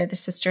then you hear the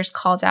sisters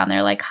call down.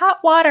 They're like, hot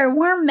water,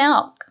 warm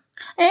milk.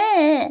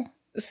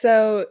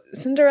 So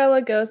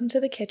Cinderella goes into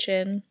the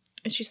kitchen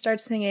and she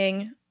starts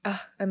singing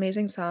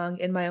amazing song,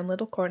 In My Own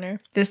Little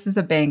Corner. This is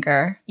a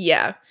banger.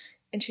 Yeah.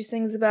 And she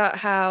sings about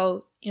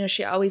how, you know,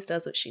 she always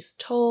does what she's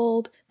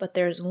told, but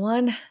there's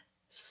one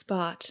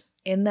spot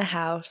in the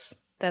house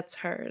that's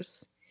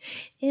hers.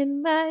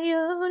 In my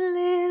own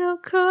little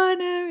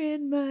corner,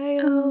 in my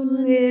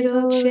own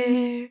little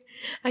chair,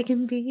 I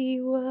can be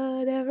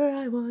whatever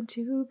I want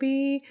to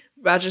be.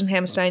 Rodgers and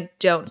Hammerstein,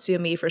 don't sue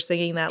me for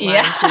singing that line.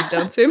 Yeah. Please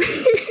don't sue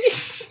me.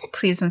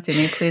 Please don't sue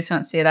me. Please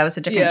don't sue. That was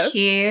a different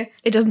key.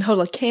 It doesn't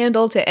hold a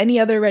candle to any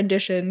other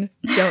rendition.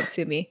 Don't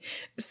sue me.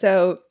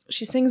 So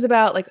she sings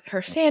about like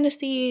her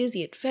fantasies,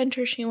 the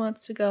adventure she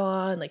wants to go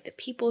on, like the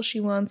people she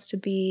wants to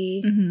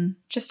be.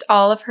 Just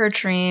all of her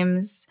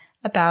dreams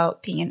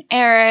about being an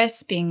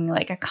heiress, being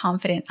like a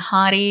confident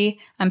hottie.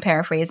 I'm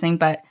paraphrasing,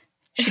 but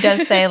she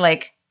does say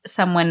like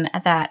someone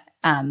that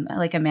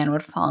like a man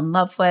would fall in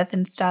love with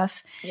and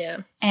stuff. Yeah.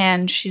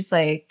 And she's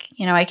like,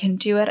 you know, I can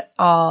do it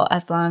all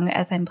as long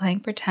as I'm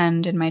playing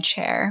pretend in my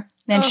chair.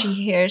 Then she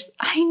hears,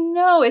 I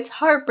know, it's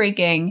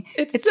heartbreaking.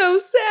 It's so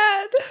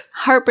sad.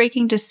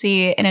 Heartbreaking to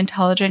see an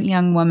intelligent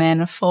young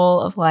woman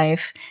full of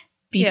life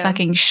be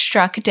fucking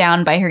struck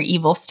down by her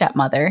evil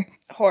stepmother.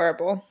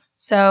 Horrible.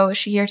 So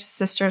she hears the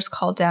sisters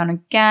call down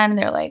again.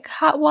 They're like,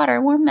 hot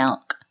water, warm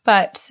milk.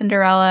 But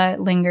Cinderella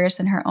lingers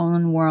in her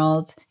own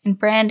world. And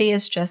Brandy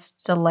is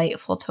just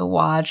delightful to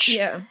watch.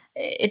 Yeah.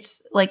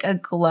 It's like a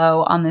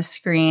glow on the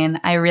screen.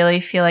 I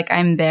really feel like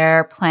I'm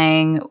there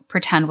playing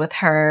pretend with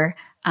her.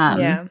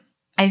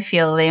 I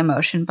feel the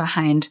emotion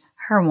behind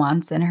her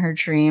wants and her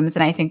dreams.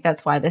 And I think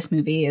that's why this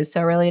movie is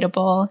so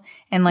relatable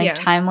and like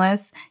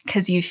timeless,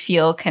 because you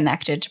feel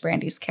connected to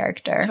Brandy's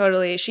character.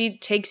 Totally. She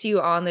takes you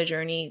on the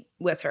journey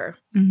with her.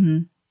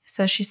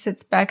 So she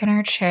sits back in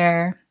her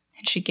chair,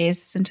 and she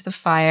gazes into the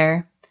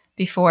fire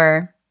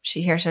before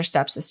she hears her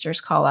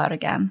stepsisters call out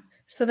again.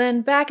 So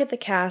then back at the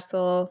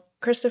castle,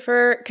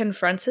 Christopher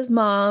confronts his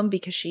mom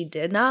because she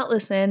did not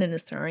listen and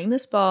is throwing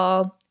this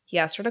ball. He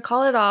asks her to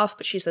call it off,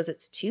 but she says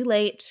it's too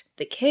late.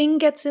 The king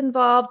gets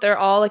involved. They're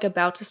all like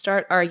about to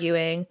start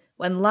arguing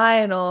when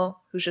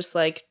Lionel, who's just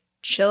like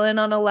chilling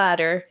on a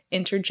ladder,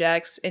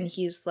 interjects, and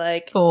he's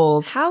like,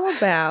 bold. How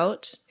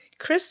about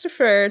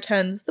Christopher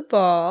tends the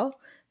ball,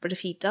 but if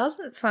he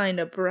doesn't find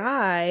a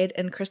bride,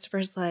 and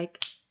Christopher's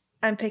like,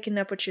 I'm picking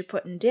up what you're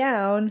putting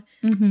down,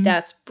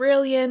 that's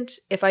brilliant.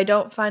 If I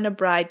don't find a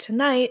bride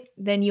tonight,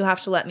 then you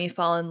have to let me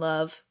fall in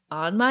love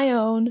on my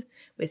own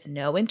with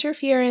no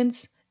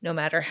interference, no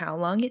matter how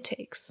long it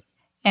takes.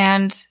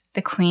 And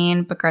the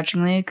queen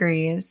begrudgingly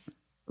agrees.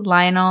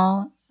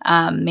 Lionel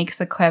makes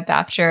a quip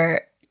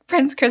after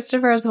Prince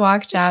Christopher has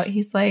walked out.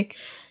 He's like,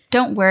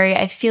 don't worry,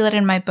 I feel it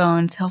in my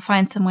bones. He'll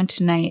find someone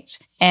tonight.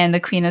 And the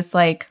queen is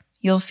like,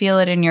 you'll feel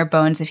it in your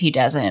bones if he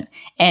doesn't.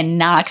 And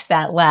knocks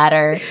that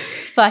ladder,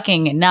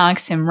 fucking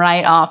knocks him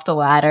right off the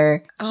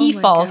ladder. He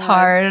falls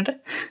hard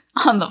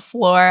on the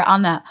floor,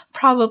 on that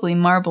probably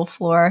marble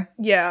floor.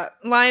 Yeah.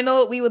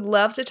 Lionel, we would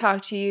love to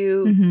talk to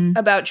you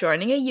about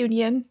joining a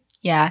union.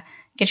 Yeah.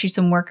 Get you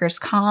some workers'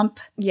 comp.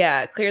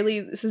 Yeah.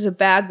 Clearly, this is a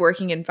bad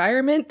working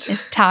environment.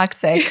 It's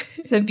toxic.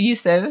 It's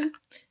abusive.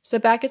 So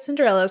back at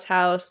Cinderella's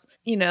house,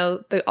 you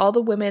know, all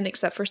the women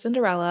except for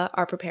Cinderella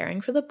are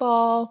preparing for the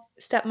ball.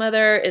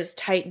 Stepmother is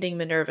tightening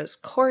Minerva's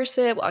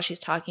corset while she's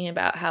talking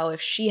about how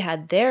if she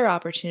had their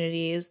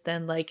opportunities,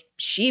 then like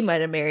she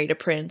might have married a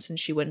prince and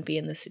she wouldn't be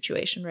in this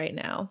situation right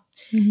now.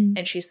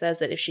 And she says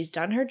that if she's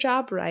done her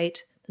job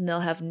right, then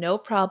they'll have no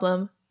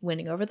problem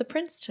winning over the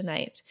prince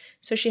tonight.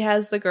 So she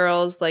has the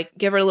girls like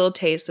give her a little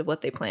taste of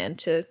what they plan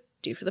to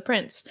do for the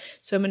prince.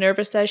 So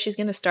Minerva says she's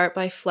going to start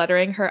by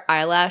fluttering her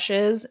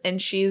eyelashes,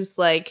 and she's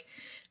like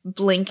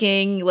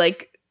blinking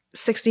like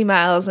 60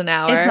 miles an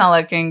hour. It's not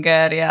looking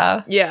good,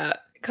 yeah. Yeah.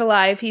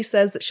 Calliope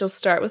says that she'll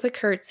start with a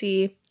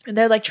curtsy, and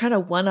they're like trying to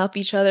one-up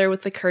each other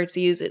with the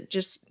curtsies. It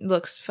just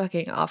looks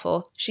fucking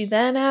awful. She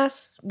then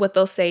asks what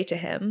they'll say to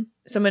him.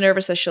 So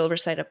Minerva says she'll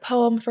recite a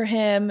poem for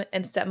him,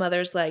 and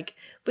Stepmother's like,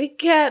 we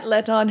can't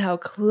let on how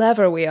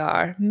clever we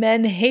are.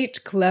 Men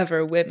hate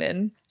clever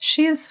women.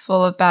 She is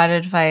full of bad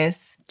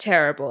advice.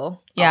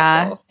 Terrible.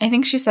 Yeah. Awful. I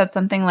think she said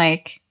something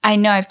like, I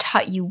know I've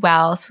taught you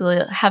well, so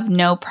you'll have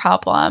no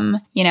problem,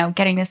 you know,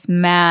 getting this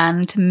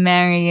man to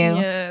marry you.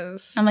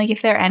 Yes. I'm like,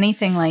 if they're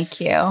anything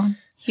like you,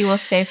 he will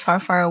stay far,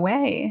 far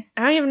away.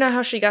 I don't even know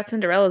how she got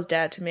Cinderella's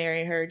dad to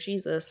marry her.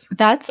 Jesus.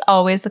 That's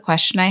always the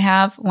question I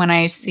have when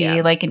I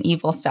see like an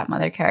evil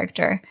stepmother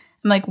character.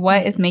 I'm like,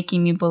 what is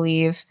making me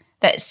believe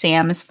that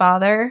Sam's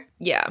father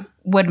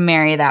would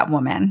marry that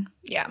woman?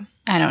 Yeah.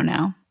 I don't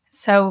know.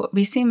 So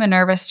we see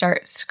Minerva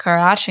start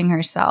scratching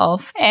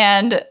herself,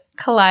 and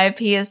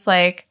Calliope is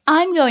like,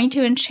 I'm going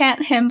to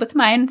enchant him with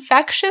my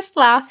infectious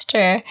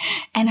laughter.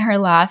 And her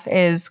laugh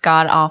is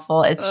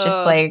god-awful. It's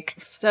just like...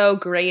 so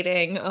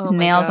grating. Oh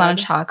nails my God. on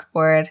a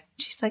chalkboard.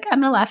 She's like,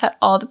 I'm going to laugh at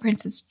all the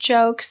prince's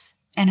jokes.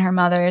 And her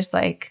mother is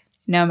like,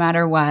 no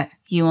matter what,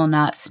 you will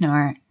not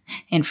snort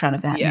in front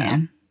of that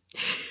man.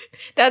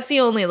 That's the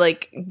only,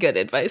 like, good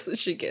advice that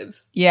she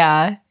gives.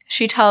 Yeah.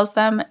 She tells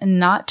them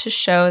not to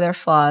show their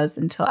flaws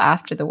until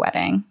after the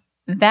wedding.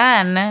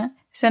 Then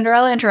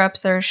Cinderella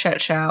interrupts their shit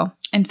show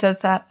and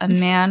says that a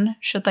man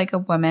should like a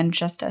woman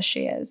just as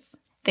she is.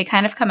 They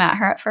kind of come at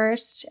her at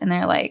first, and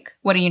they're like,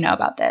 what do you know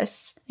about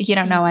this? Like, you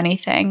don't know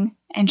anything.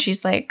 And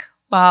she's like,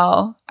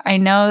 well, I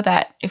know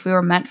that if we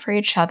were meant for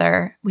each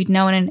other, we'd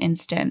know in an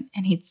instant.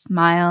 And he'd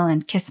smile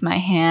and kiss my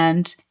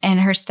hand. And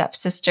her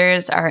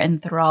stepsisters are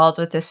enthralled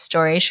with this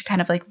story. She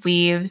kind of like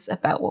weaves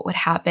about what would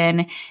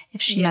happen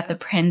if she met the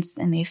prince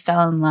and they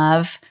fell in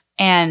love.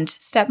 And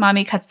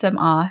stepmommy cuts them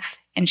off.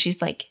 And she's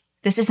like,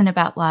 this isn't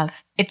about love.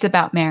 It's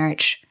about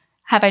marriage.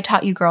 Have I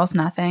taught you girls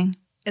nothing?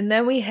 And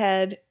then we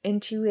head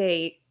into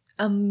a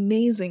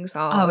amazing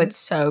song. Oh, it's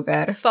so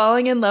good.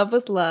 Falling in Love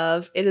with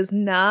Love. It is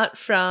not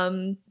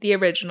from the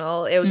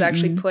original. It was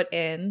actually put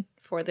in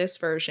for this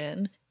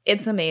version.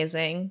 It's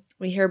amazing.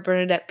 We hear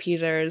Bernadette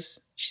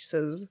Peters. She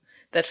says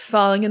that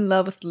falling in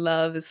love with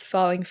love is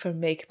falling for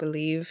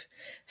make-believe.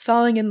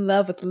 Falling in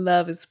love with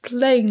love is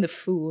playing the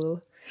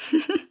fool.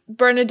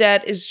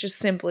 Bernadette is just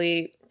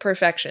simply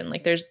perfection.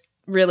 Like, there's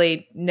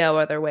really no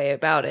other way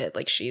about it.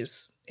 Like,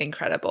 she's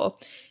incredible.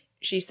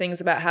 She sings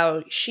about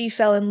how she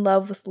fell in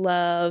love with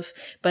love,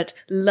 but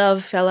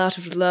love fell out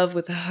of love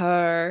with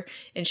her.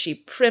 And she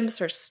primps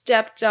her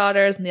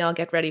stepdaughters, and they all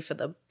get ready for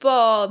the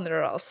ball, and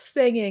they're all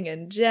singing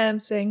and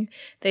dancing.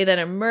 They then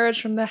emerge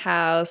from the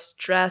house,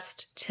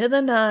 dressed to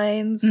the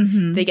nines.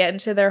 They get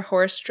into their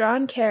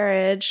horse-drawn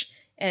carriage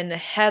and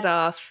head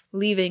off,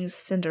 leaving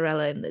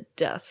Cinderella in the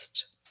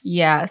dust.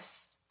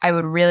 Yes. I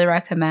would really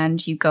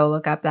recommend you go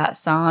look up that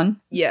song.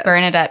 Yes.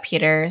 Bernadette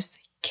Peters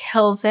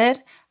kills it.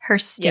 Her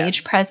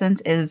stage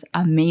presence is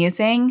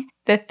amazing.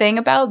 The thing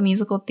about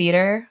musical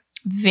theater,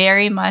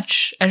 very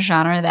much a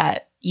genre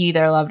that you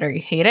either love it or you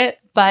hate it.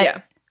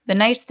 But The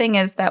nice thing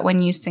is that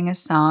when you sing a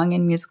song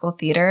in musical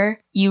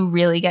theater, you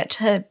really get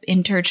to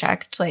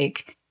inject the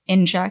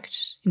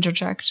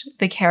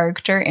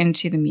character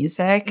into the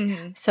music.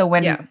 Mm-hmm. So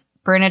when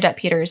Bernadette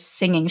Peters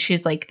singing,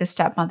 she's like the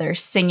stepmother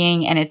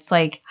singing, and it's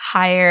like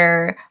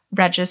higher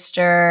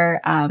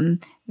register,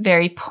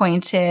 very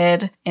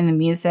pointed in the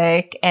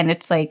music, and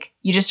it's like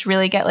you just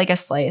really get like a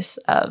slice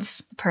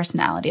of the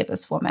personality of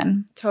this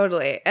woman.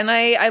 Totally. And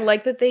I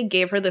like that they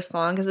gave her this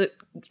song because it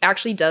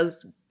actually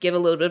does give a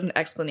little bit of an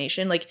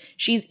explanation. Like,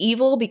 she's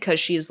evil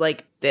because she's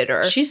like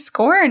bitter. She's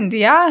scorned,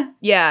 yeah.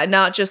 Yeah,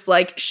 not just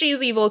like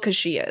she's evil because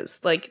she is.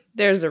 Like,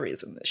 there's a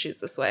reason that she's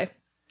this way.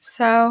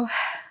 So,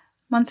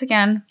 once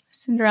again,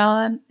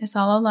 Cinderella is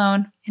all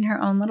alone in her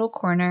own little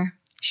corner.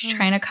 She's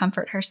trying to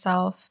comfort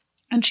herself.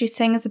 And she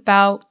sings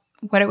about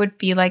what it would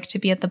be like to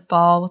be at the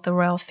ball with the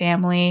royal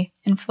family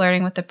and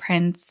flirting with the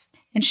prince.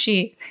 And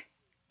she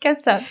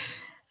gets up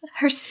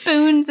her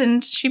spoons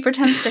and she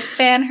pretends to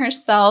fan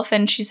herself,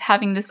 and she's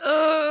having this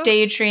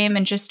daydream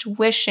and just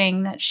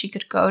wishing that she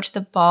could go to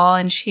the ball,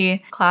 and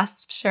she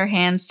clasps her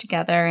hands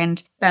together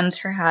and bends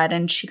her head,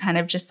 and she kind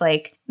of just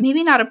like,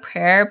 maybe not a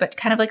prayer, but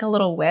kind of like a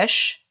little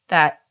wish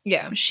that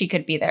she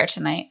could be there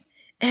tonight.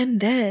 And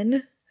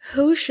then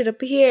who should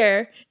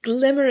appear,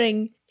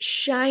 glimmering,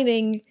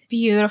 shining,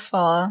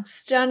 beautiful,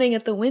 stunning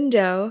at the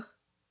window?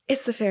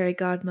 It's the fairy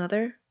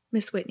godmother,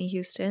 Miss Whitney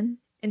Houston.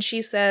 And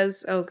she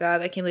says, oh God,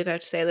 I can't believe I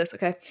have to say this.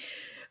 Okay.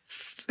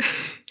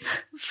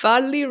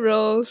 Faddly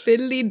roll,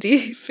 fiddly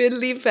dee,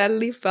 fiddly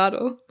faddly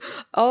faddle.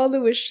 All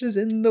the wishes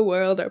in the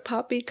world are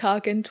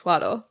poppycock and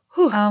twaddle.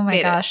 Whew, oh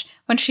my gosh.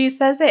 When she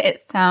says it,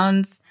 it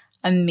sounds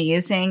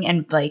amazing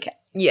and like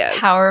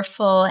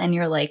powerful. And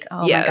you're like,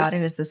 oh my God, who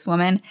is this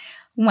woman?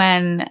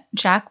 When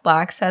Jack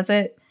Black says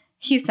it,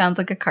 he sounds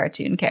like a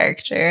cartoon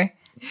character.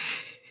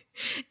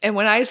 And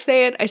when I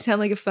say it, I sound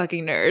like a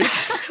fucking nerd.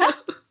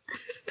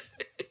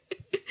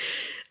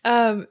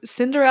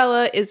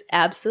 Cinderella is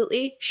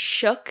absolutely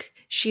shook.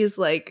 She's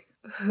like,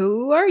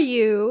 who are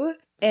you?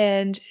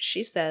 And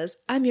she says,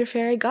 I'm your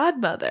fairy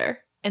godmother.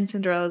 And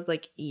Cinderella's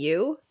like,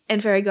 you?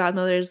 And fairy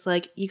godmother's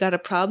like, you got a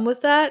problem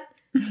with that?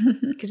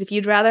 Because if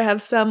you'd rather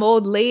have some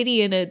old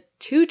lady in a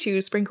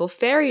tutu sprinkle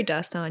fairy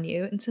dust on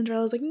you. And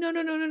Cinderella's like, no,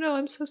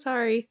 I'm so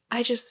sorry.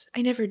 I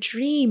never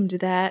dreamed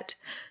that.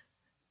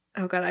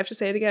 Oh God, I have to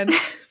say it again.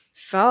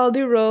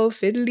 Fal-de-roll,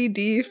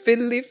 fiddly-dee,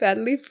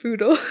 fiddly-faddly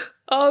foodle.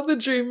 All the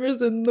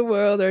dreamers in the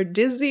world are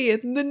dizzy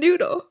in the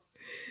noodle.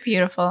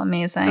 Beautiful,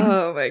 amazing.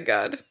 Oh my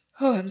God.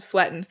 Oh, I'm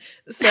sweating.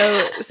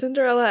 So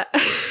Cinderella...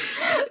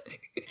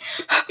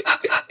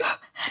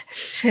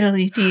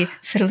 Fiddly-dee,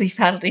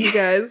 fiddly-faddly. You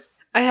guys,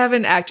 I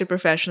haven't acted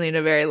professionally in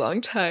a very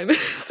long time.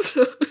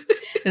 So.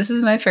 This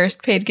is my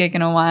first paid gig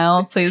in a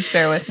while. Please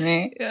bear with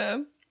me. Yeah.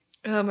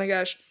 Oh my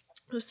gosh.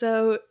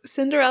 So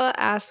Cinderella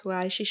asks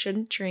why she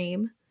shouldn't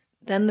dream.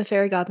 Then the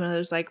fairy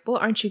godmother's like, well,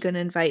 aren't you going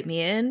to invite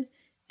me in?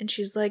 And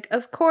she's like,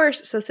 of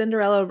course. So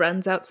Cinderella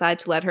runs outside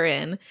to let her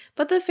in.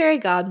 But the fairy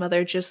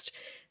godmother just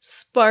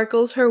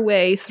sparkles her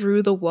way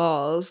through the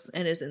walls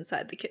and is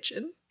inside the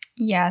kitchen.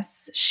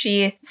 Yes,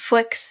 she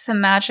flicks some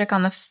magic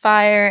on the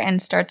fire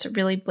and starts a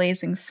really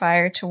blazing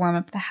fire to warm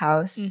up the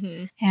house.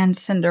 Mm-hmm. And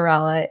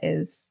Cinderella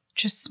is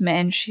just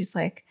smitten. She's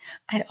like,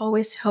 I'd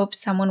always hoped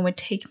someone would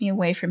take me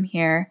away from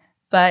here.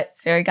 But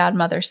fairy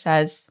godmother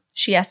says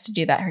she has to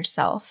do that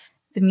herself.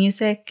 The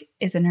music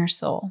is in her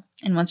soul,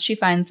 and once she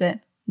finds it,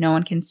 no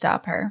one can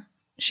stop her.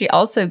 She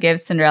also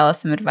gives Cinderella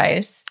some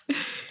advice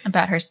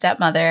about her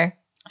stepmother.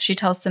 She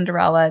tells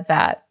Cinderella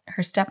that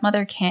her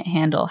stepmother can't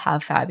handle how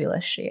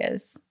fabulous she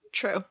is.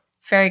 True.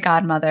 Fairy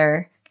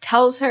godmother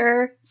tells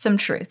her some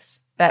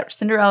truths that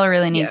Cinderella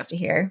really needs to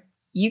hear.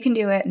 You can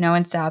do it. No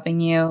one's stopping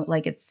you.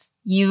 Like, it's,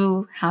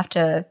 you have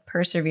to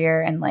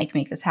persevere and like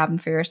make this happen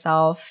for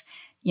yourself.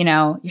 You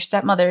know, your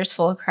stepmother is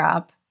full of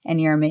crap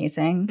and you're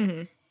amazing.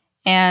 Mm-hmm.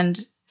 And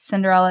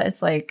Cinderella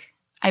is like,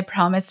 I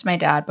promised my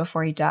dad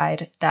before he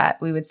died that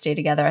we would stay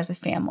together as a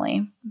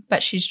family,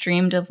 but she's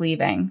dreamed of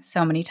leaving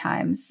so many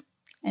times.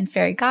 And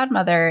fairy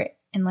godmother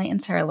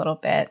enlightens her a little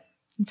bit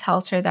and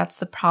tells her that's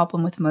the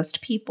problem with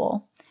most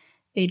people.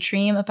 They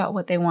dream about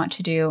what they want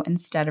to do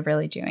instead of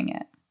really doing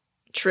it.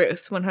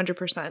 Truth,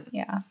 100%.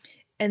 Yeah.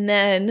 And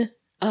then,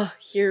 oh,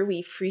 here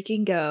we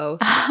freaking go.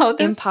 Oh,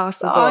 this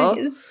Impossible. Song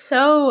is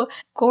so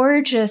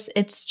gorgeous.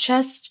 It's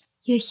just,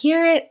 you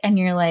hear it and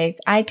you're like,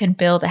 I could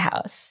build a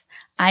house.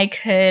 I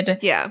could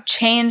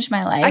change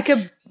my life. I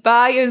could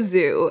buy a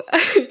zoo.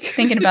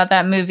 Thinking about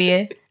that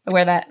movie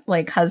where that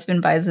like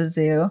husband buys a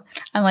zoo.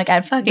 I'm like,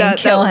 I'd fucking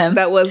kill him.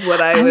 That was what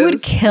I was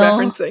would kill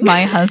referencing.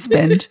 My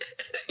husband.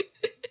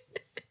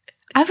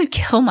 I would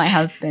kill my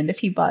husband if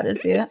he bought a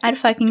zoo. I'd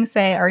fucking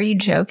say, are you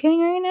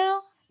joking right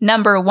now?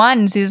 Number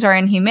 1, zoos are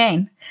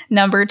inhumane.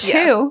 Number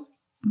 2,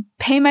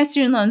 pay my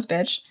student loans,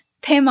 bitch.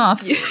 Pay them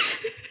off. Yeah.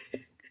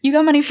 You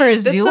got money for a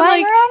zoo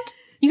lying around?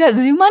 You got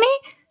zoo money?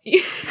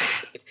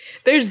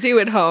 There's zoo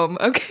at home,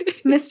 okay?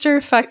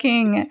 Mr.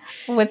 fucking,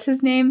 what's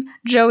his name?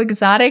 Joe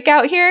Exotic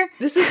out here?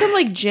 This is some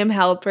like Jim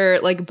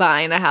Halpert, like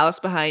buying a house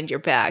behind your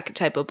back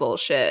type of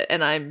bullshit,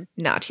 and I'm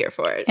not here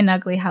for it. An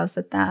ugly house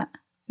at that.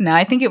 No,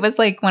 I think it was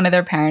like one of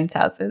their parents'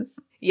 houses.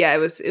 Yeah, it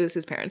was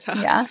his parents' house.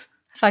 Yeah.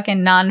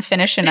 Fucking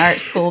non-finishing art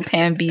school,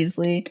 Pam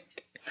Beasley.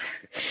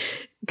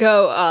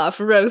 Go off,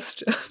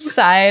 roast.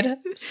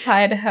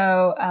 Side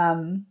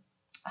hoe.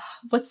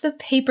 What's the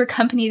paper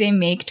company they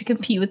make to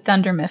compete with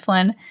Dunder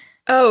Mifflin?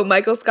 Oh,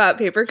 Michael Scott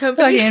Paper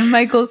Company. Fucking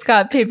Michael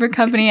Scott Paper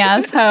Company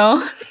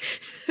asshole.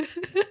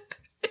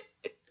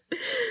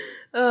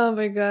 Oh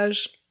my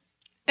gosh.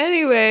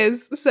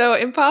 Anyways, so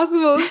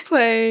Impossible is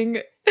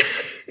playing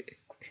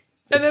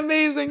an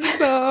amazing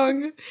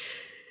song.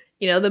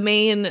 You know, the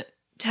main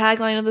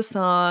tagline of the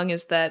song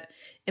is that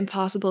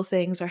impossible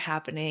things are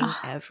happening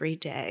every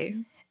day.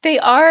 They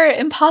are.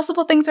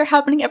 Impossible things are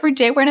happening every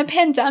day. We're in a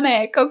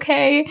pandemic,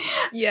 okay?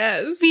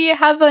 Yes. We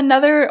have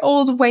another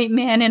old white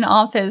man in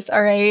office,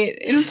 all right?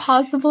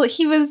 Impossible.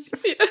 He has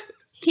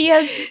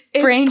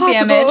brain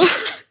damage.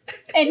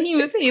 And he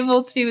was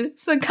able to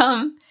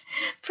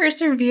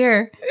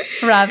persevere,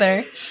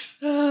 rather.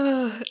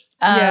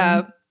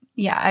 Yeah.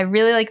 Yeah, I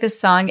really like this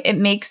song. It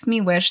makes me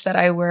wish that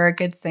I were a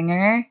good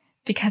singer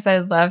because I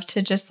love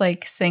to just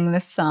like sing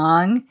this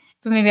song.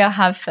 But maybe I'll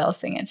have Phil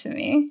sing it to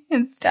me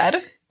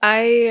instead.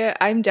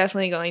 I'm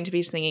definitely going to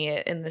be singing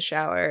it in the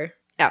shower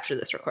after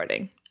this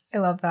recording. I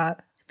love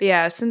that. But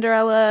yeah,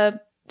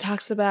 Cinderella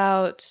talks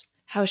about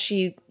how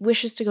she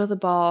wishes to go to the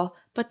ball,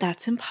 but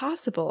that's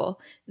impossible.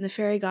 And the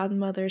fairy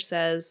godmother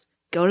says,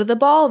 go to the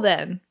ball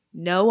then.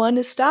 No one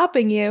is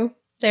stopping you.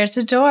 There's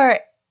a door.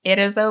 It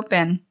is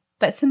open.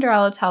 But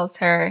Cinderella tells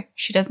her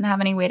she doesn't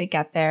have any way to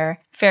get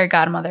there. Fairy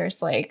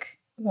godmother's like,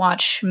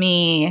 watch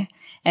me.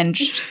 And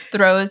just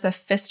throws a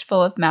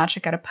fistful of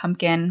magic at a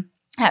pumpkin.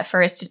 At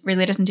first, it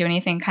really doesn't do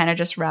anything, kind of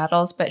just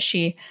rattles, but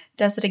she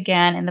does it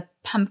again, and the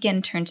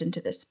pumpkin turns into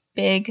this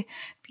big,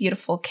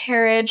 beautiful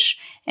carriage,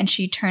 and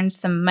she turns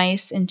some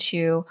mice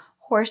into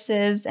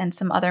horses and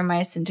some other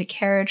mice into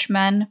carriage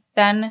men.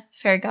 Then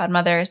Fairy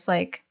Godmother is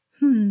like,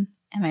 am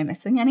I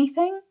missing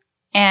anything?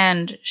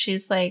 And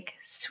she's like,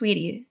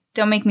 sweetie,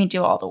 don't make me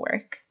do all the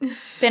work.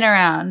 Spin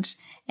around,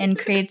 and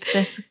creates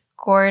this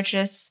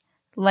gorgeous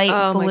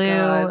light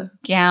blue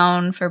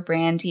gown for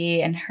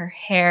Brandy, and her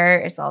hair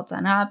is all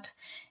done up.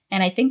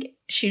 And I think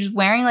she's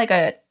wearing like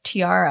a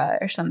tiara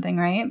or something,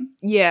 right?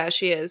 Yeah,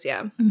 she is,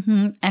 yeah.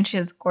 Mm-hmm. And she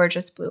has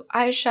gorgeous blue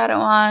eyeshadow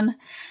on.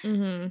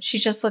 Mm-hmm. She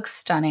just looks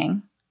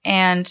stunning.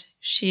 And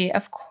she,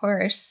 of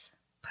course,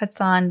 puts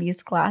on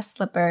these glass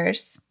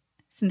slippers.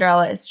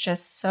 Cinderella is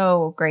just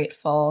so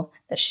grateful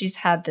that she's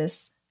had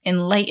this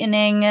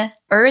enlightening,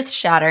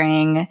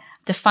 earth-shattering,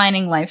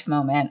 defining life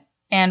moment.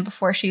 And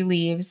before she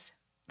leaves,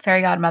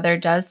 Fairy Godmother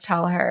does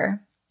tell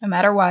her, no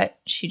matter what,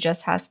 she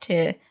just has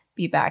to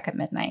be back at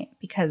midnight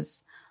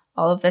because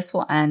all of this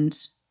will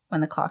end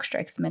when the clock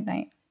strikes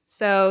midnight.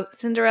 So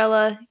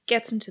Cinderella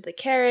gets into the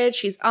carriage.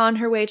 She's on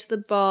her way to the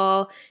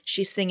ball.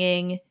 She's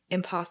singing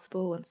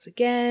Impossible once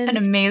again. An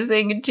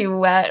amazing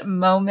duet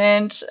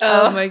moment.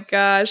 Oh my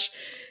gosh.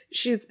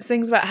 She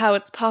sings about how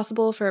it's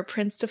possible for a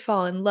prince to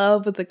fall in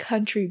love with a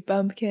country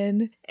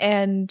bumpkin,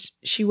 and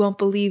she won't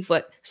believe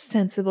what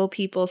sensible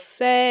people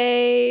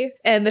say.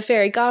 And the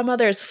fairy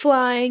godmother is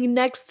flying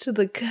next to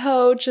the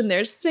coach, and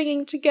they're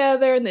singing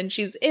together, and then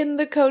she's in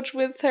the coach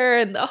with her,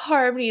 and the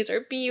harmonies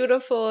are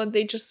beautiful, and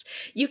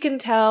you can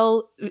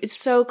tell, it's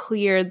so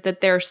clear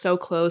that they're so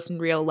close in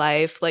real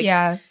life. Like,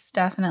 yes,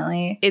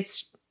 definitely.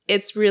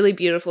 It's really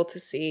beautiful to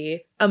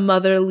see a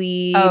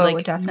motherly,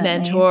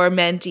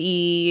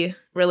 mentor-mentee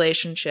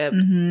relationship.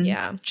 Mm-hmm.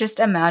 Yeah.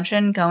 Just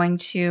imagine going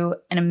to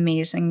an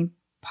amazing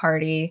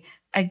party,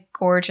 a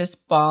gorgeous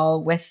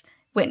ball with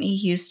Whitney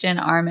Houston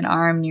arm in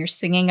arm, and you're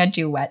singing a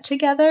duet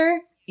together.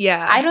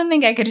 Yeah. I don't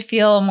think I could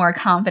feel more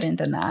confident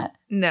than that.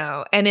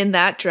 No. And in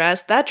that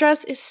dress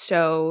is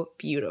so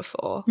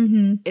beautiful.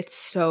 Mm-hmm. It's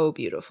so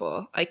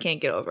beautiful. I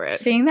can't get over it.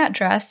 Seeing that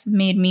dress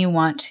made me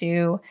want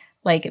to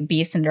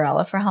be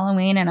Cinderella for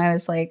Halloween, and I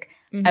was like,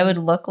 I would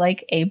look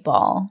like a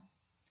ball.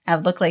 I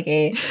would look like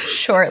a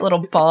short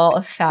little ball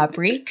of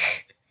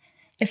fabric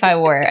if I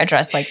wore a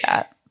dress like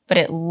that. But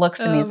it looks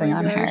amazing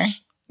on her.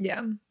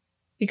 Yeah.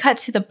 We cut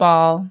to the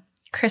ball.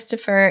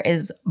 Christopher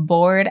is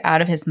bored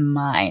out of his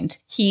mind.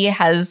 He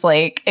has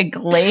a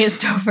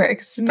glazed over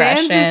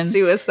expression. Man's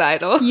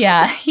suicidal.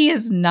 Yeah, he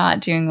is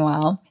not doing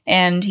well.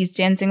 And he's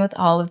dancing with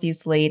all of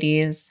these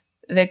ladies.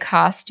 The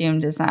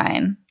costume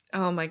design.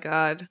 Oh my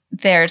God.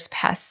 There's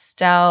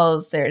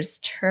pastels, there's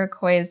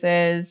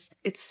turquoises.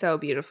 It's so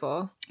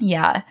beautiful.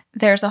 Yeah.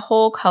 There's a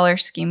whole color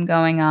scheme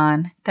going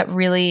on that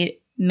really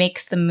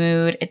makes the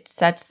mood. It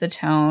sets the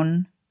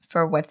tone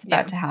for what's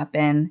about to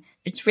happen.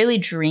 It's really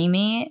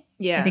dreamy.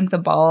 Yeah. I think the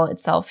ball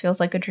itself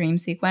feels like a dream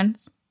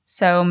sequence.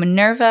 So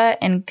Minerva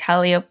and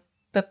Calliope.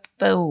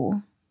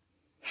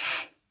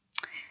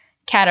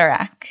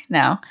 Cataract.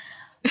 No.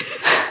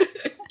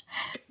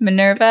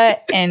 Minerva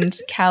and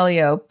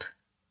Calliope.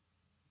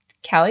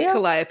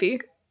 Calliope.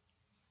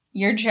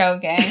 You're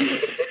joking.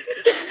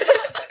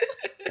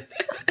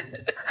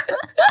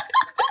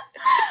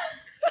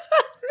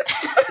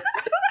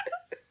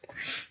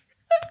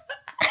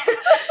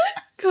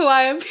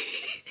 Calliope.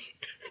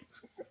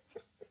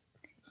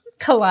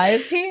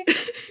 Calliope?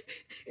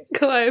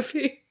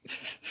 Calliope.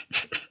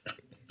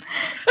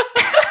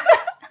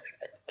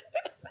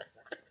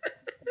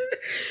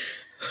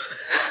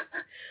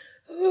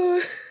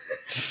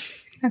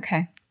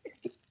 Okay.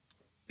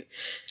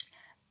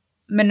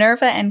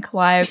 Minerva and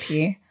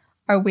Calliope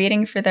are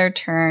waiting for their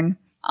turn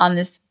on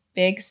this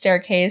big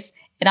staircase.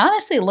 It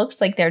honestly looks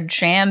like they're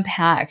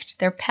jam-packed.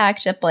 They're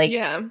packed up like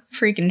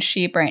freaking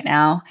sheep right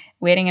now,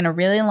 waiting in a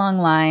really long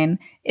line.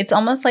 It's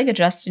almost like a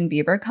Justin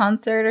Bieber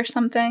concert or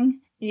something.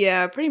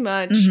 Yeah, pretty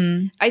much.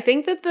 Mm-hmm. I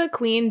think that the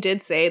queen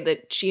did say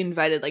that she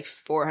invited like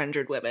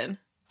 400 women.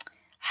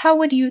 How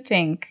would you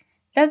think?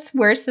 That's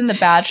worse than The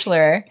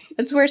Bachelor.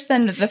 It's worse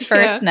than the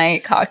first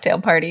night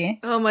cocktail party.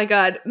 Oh my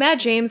God. Matt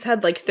James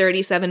had like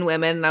 37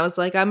 women, and I was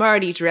like, I'm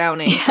already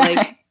drowning. Yeah.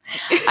 Like,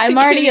 I'm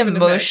already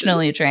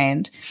emotionally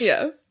drained.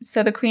 Yeah.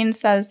 So the queen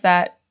says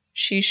that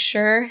she's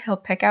sure he'll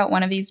pick out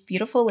one of these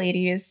beautiful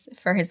ladies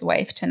for his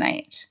wife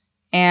tonight.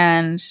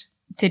 And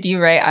did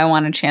you write, I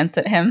want a chance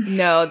at him?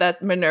 No,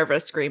 that Minerva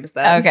screams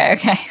that.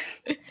 Okay.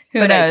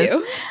 Who knows? I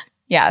do.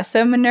 Yeah,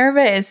 so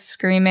Minerva is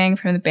screaming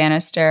from the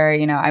banister,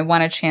 you know, I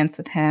want a chance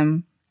with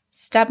him.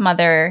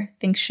 Stepmother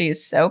thinks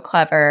she's so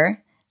clever.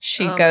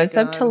 She goes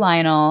up to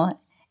Lionel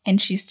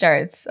and she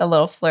starts a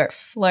little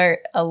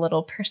flirt, a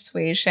little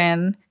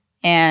persuasion.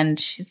 And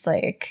she's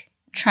like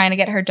trying to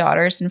get her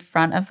daughters in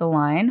front of the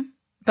line.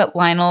 But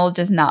Lionel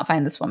does not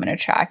find this woman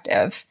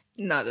attractive.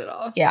 Not at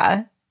all.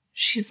 Yeah.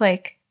 She's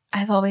like,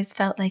 I've always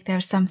felt like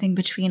there's something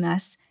between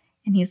us.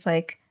 And he's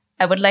like,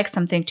 I would like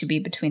something to be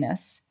between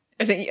us.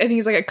 I think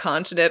he's like a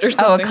continent or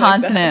something. Oh, a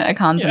continent, like a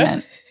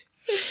continent.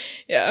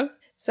 Yeah.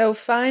 So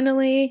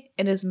finally,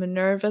 it is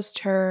Minerva's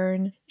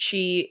turn.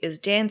 She is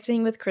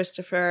dancing with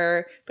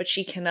Christopher, but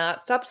she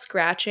cannot stop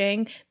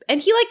scratching. And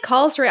he like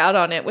calls her out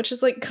on it, which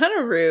is like kind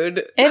of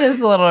rude. It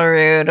is a little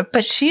rude,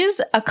 but she's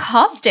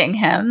accosting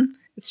him.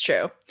 It's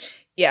true.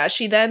 Yeah,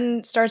 she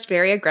then starts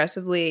very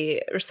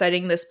aggressively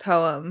reciting this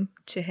poem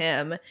to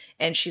him,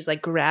 and she's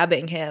like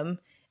grabbing him.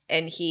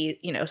 And he,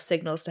 you know,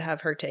 signals to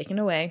have her taken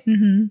away.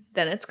 Mm-hmm.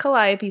 Then it's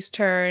Calliope's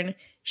turn.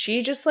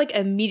 She just like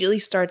immediately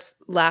starts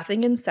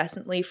laughing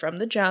incessantly from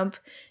the jump.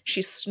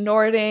 She's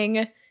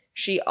snorting.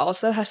 She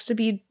also has to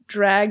be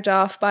dragged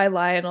off by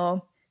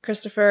Lionel.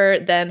 Christopher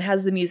then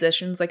has the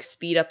musicians like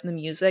speed up the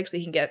music so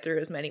he can get through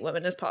as many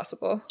women as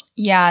possible.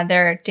 Yeah,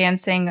 they're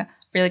dancing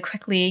really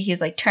quickly.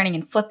 He's like turning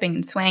and flipping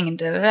and swaying and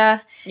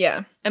da-da-da.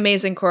 Yeah,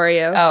 amazing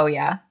choreo. Oh,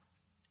 yeah.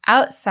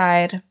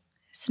 Outside,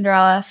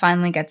 Cinderella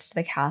finally gets to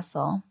the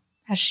castle.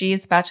 As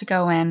she's about to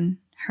go in,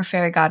 her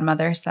fairy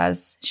godmother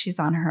says she's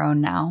on her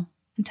own now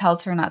and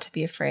tells her not to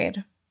be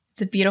afraid.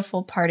 It's a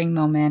beautiful parting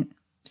moment.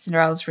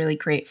 Cinderella's really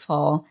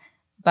grateful,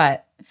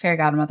 but fairy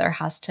godmother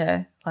has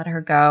to let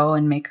her go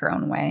and make her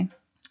own way.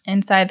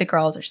 Inside, the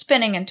girls are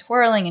spinning and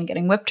twirling and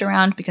getting whipped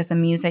around because the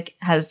music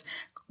has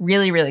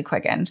really, really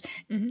quickened.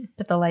 Mm-hmm.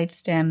 But the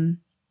lights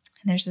dim,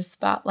 and there's a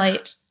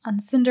spotlight on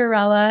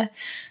Cinderella,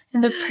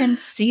 and the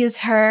prince sees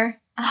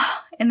her,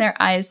 and their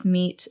eyes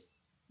meet.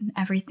 And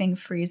everything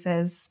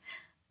freezes.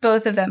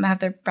 Both of them have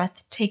their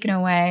breath taken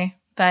away,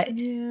 but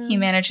he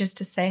manages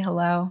to say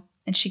hello,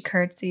 and she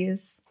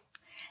curtsies.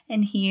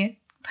 And he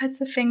puts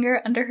a finger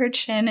under her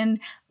chin and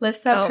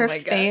lifts up her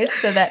face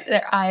so that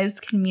their eyes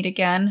can meet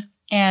again.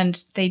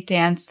 And they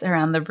dance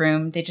around the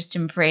room. They just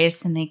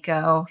embrace and they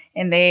go.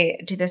 And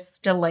they do this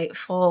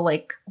delightful,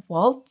 like,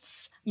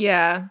 waltz.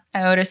 Yeah.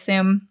 I would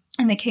assume.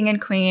 And the king and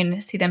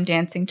queen see them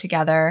dancing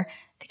together.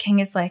 The king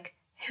is like,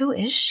 who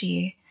is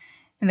she?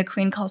 And the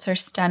queen calls her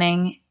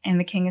stunning. And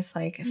the king is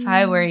like, if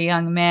I were a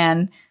young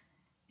man.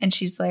 And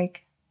she's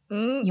like,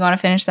 you want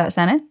to finish that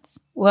sentence?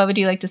 What would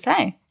you like to say?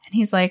 And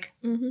he's like,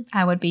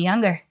 I would be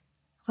younger.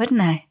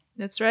 Wouldn't I?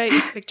 That's right,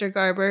 Victor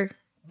Garber.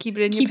 Keep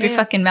it in your pants. Keep your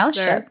fucking mouth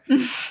shut.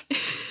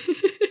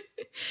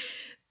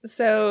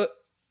 So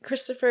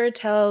Christopher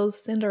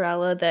tells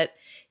Cinderella that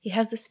he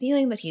has this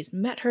feeling that he's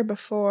met her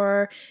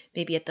before,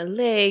 maybe at the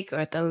lake or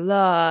at the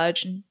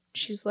lodge. And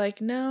she's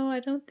like, no, I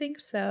don't think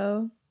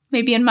so.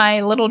 Maybe in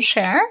my little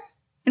chair?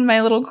 In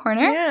my little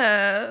corner?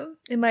 Yeah.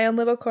 In my own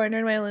little corner,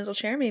 in my own little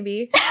chair,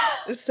 maybe.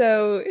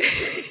 So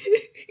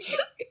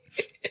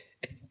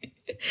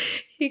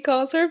he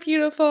calls her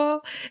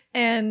beautiful,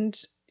 and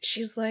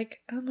she's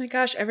like, oh my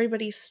gosh,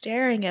 everybody's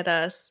staring at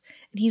us.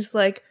 And he's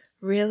like,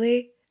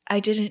 really? I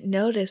didn't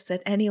notice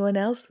that anyone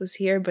else was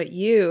here but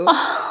you.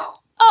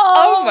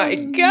 Oh my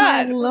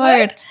God. My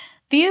Lord. What?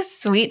 These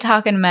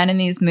sweet-talking men in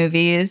these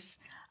movies,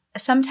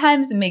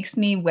 sometimes it makes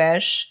me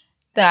wish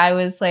that I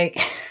was like,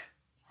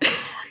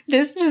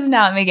 this does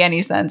not make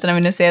any sense. And I'm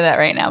going to say that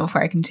right now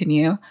before I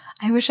continue.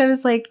 I wish I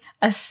was like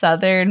a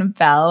Southern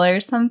belle or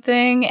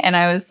something. And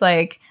I was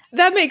like,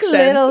 that makes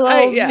sense. Little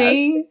old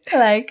me.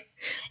 Like,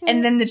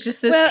 and then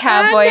just this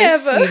cowboy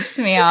sweeps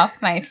me off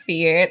my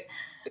feet,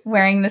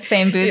 wearing the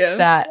same boots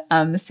that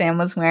Sam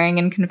was wearing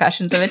in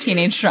Confessions of a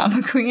Teenage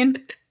Drama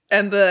Queen.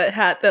 And the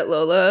hat that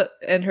Lola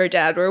and her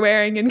dad were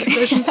wearing in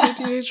Confessions of a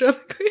Teenage Drama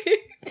Queen.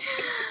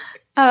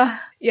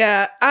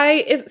 Yeah,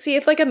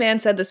 if like a man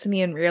said this to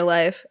me in real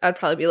life, I'd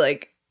probably be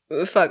like,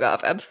 fuck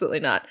off, absolutely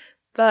not.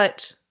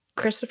 But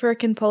Christopher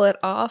can pull it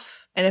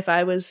off. And if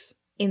I was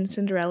in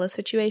Cinderella's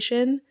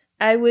situation,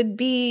 I would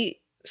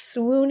be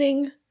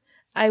swooning.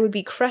 I would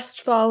be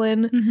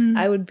crestfallen. Mm-hmm.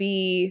 I would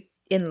be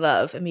in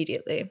love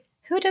immediately.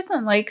 Who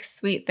doesn't like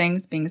sweet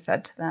things being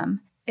said to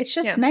them? It's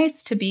just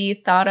nice to be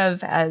thought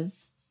of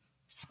as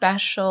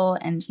special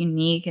and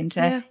unique and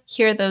to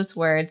hear those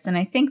words. And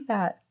I think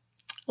that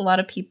a lot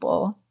of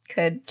people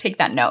could take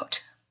that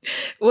note.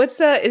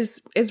 What's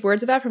is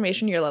words of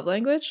affirmation your love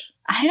language?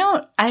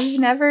 I've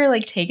never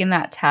like taken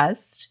that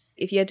test.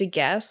 If you had to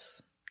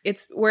guess,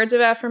 it's words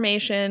of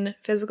affirmation,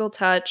 physical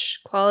touch,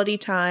 quality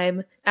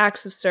time,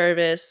 acts of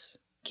service,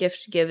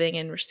 gift giving,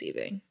 and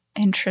receiving.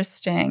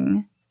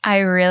 Interesting. I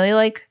really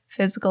like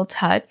physical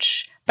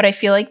touch, but I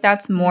feel like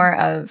that's more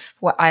of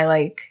what I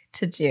like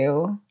to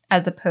do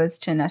as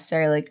opposed to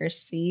necessarily like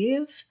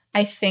receive.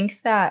 I think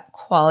that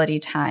quality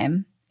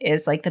time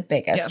is like the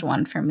biggest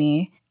one for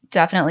me.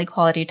 Definitely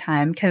quality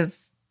time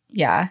because,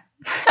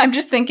 I'm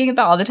just thinking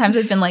about all the times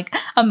I've been like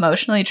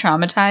emotionally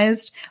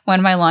traumatized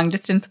when my long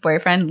distance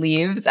boyfriend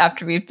leaves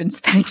after we've been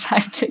spending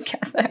time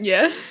together.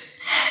 Yeah. And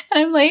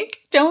I'm like,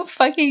 don't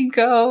fucking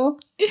go.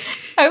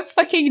 How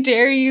fucking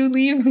dare you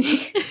leave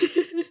me?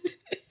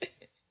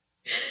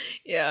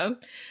 Yeah.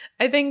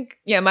 I think,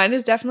 mine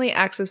is definitely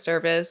acts of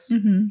service.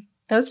 Mm-hmm.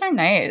 Those are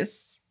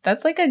nice.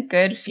 That's like a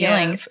good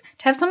feeling.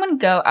 To have someone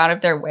go out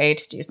of their way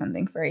to do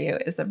something for you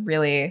is a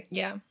really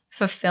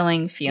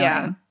fulfilling feeling.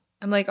 Yeah.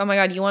 I'm like, oh my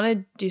God, you want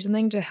to do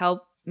something to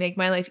help make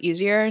my life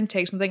easier and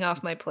take something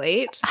off my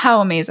plate? How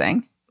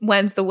amazing.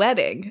 When's the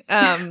wedding?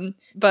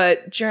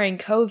 But during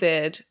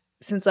COVID,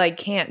 since I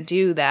can't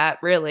do that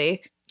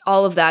really,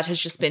 all of that has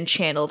just been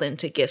channeled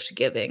into gift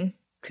giving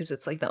because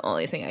it's like the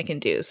only thing I can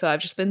do. So I've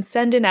just been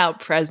sending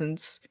out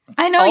presents.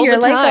 I know, you're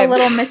like a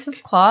little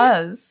Mrs.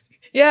 Claus.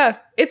 Yeah,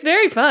 it's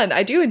very fun.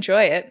 I do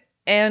enjoy it.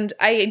 And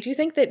I do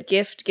think that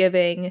gift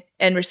giving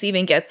and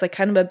receiving gets like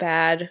kind of a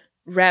bad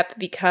rep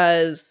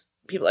because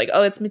people are like,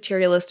 oh, it's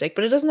materialistic.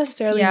 But it doesn't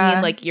necessarily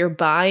mean like you're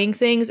buying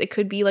things. It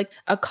could be like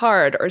a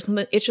card or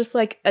something. It's just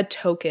like a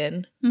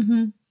token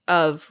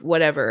of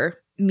whatever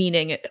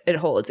meaning it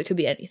holds. It could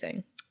be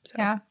anything.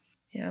 So,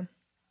 yeah.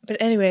 But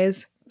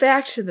anyways,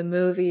 back to the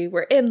movie.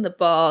 We're in the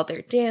ball.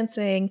 They're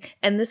dancing.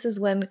 And this is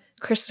when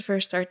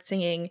Christopher starts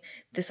singing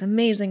this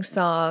amazing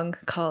song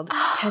called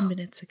 10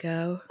 Minutes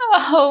Ago.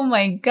 Oh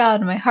my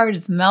God, my heart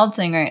is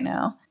melting right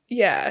now.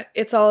 Yeah,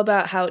 it's all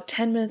about how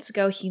 10 minutes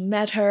ago he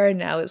met her, and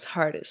now his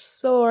heart is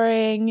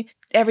soaring.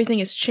 Everything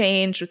has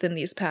changed within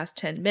these past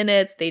 10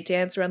 minutes. They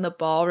dance around the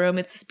ballroom.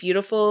 It's this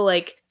beautiful,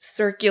 like,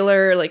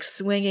 circular, like,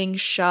 swinging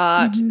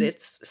shot.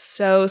 It's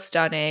so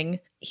stunning.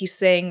 He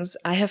sings,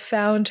 I have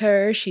found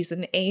her. She's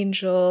an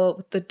angel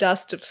with the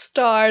dust of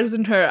stars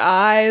in her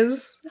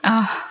eyes.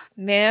 Oh.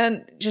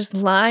 Man, just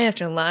line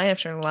after line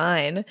after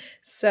line.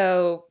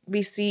 So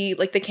we see,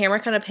 like, the camera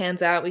kind of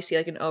pans out. We see,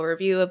 like, an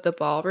overview of the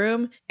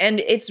ballroom. And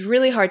it's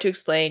really hard to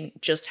explain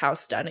just how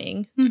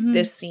stunning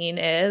this scene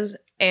is.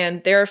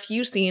 And there are a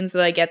few scenes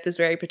that I get this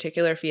very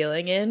particular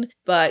feeling in.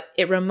 But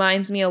it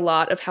reminds me a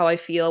lot of how I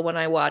feel when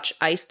I watch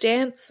Ice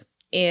Dance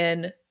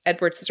in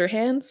Edward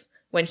Scissorhands.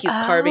 When he's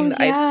carving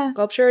the ice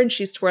sculpture and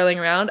she's twirling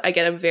around, I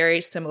get a very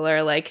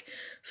similar, like,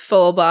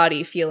 full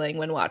body feeling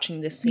when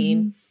watching this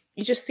scene.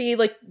 You just see,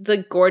 like, the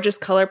gorgeous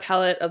color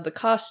palette of the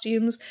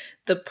costumes,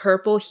 the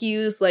purple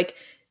hues, like,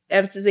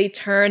 as they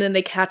turn and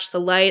they catch the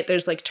light,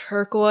 there's, like,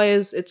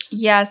 turquoise. It's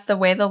the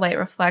way the light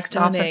reflects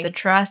off of the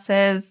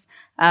dresses,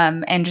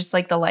 and just,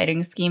 like, the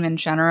lighting scheme in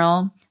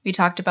general. We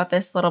talked about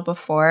this a little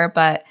before,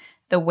 but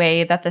the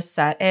way that the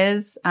set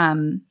is,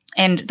 and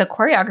the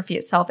choreography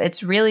itself,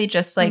 it's really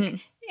just, like,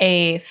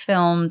 a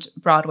filmed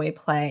Broadway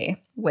play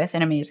with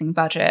an amazing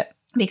budget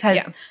because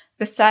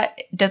the set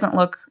doesn't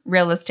look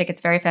realistic.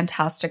 It's very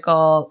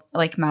fantastical,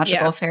 like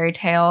magical fairy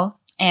tale.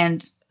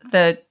 And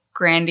the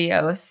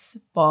grandiose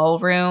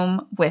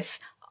ballroom with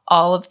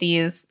all of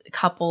these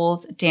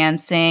couples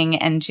dancing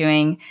and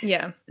doing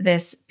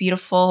this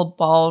beautiful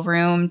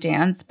ballroom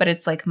dance, but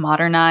it's like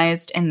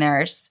modernized and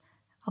there's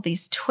all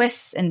these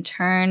twists and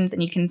turns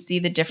and you can see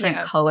the different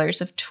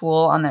colors of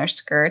tulle on their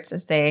skirts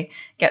as they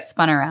get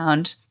spun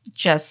around.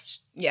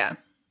 Just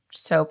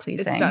so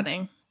pleasing. It's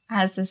stunning.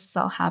 As this is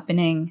all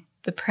happening,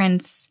 the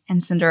prince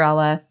and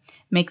Cinderella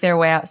make their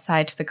way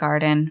outside to the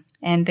garden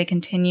and they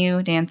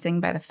continue dancing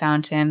by the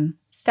fountain.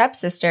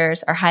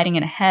 Stepsisters are hiding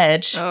in a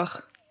hedge,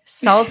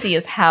 salty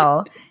as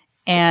hell,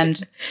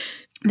 and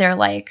they're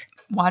like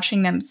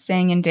watching them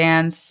sing and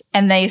dance.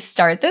 And they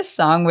start this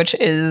song, which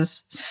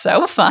is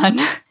so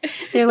fun.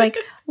 They're like,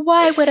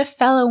 why would a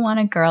fellow want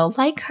a girl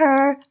like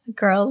her? A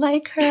girl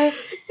like her?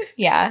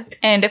 Yeah.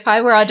 And if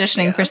I were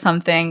auditioning for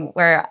something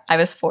where I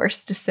was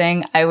forced to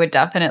sing, I would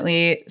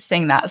definitely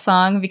sing that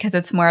song because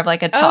it's more of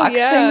like a talk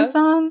sing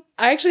song.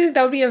 I actually think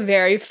that would be a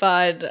very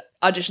fun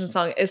audition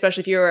song,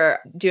 especially if you were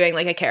doing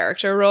like a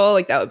character role.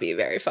 Like that would be a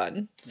very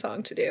fun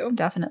song to do.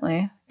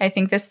 Definitely. I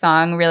think this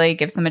song really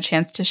gives them a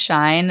chance to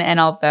shine. And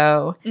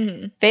although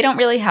they don't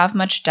really have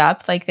much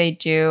depth, like they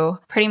do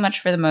pretty much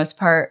for the most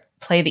part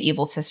play the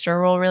evil sister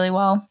role really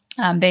well.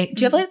 They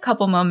do have like a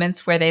couple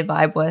moments where they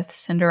vibe with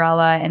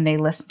Cinderella and they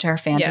listen to her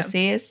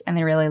fantasies and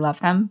they really love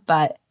them.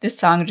 But this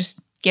song just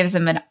gives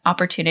them an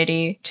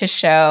opportunity to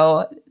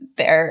show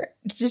their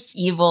just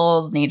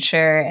evil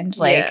nature and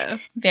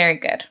very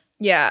good.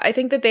 Yeah, I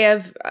think that they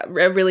have a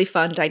really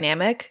fun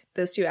dynamic,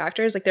 those two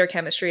actors. Like their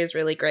chemistry is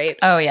really great.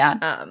 Oh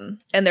yeah.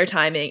 And their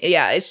timing.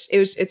 Yeah,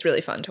 it's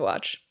really fun to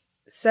watch.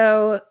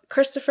 So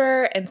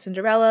Christopher and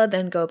Cinderella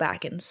then go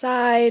back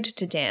inside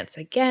to dance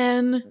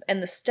again,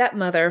 and the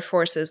stepmother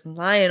forces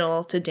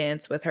Lionel to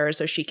dance with her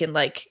so she can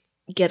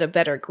get a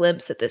better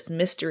glimpse at this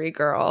mystery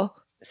girl.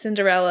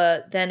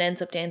 Cinderella then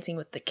ends up dancing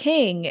with the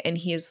king, and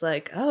he's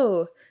like,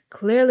 "Oh,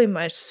 clearly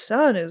my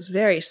son is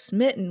very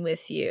smitten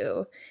with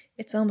you.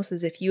 It's almost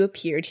as if you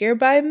appeared here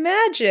by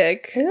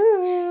magic."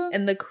 Ooh.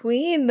 And the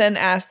queen then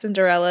asks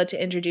Cinderella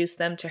to introduce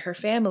them to her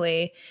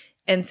family.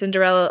 And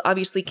Cinderella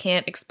obviously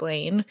can't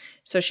explain,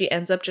 so she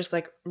ends up just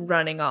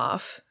running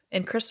off.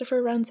 And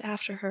Christopher runs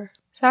after her.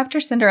 So after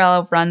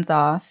Cinderella runs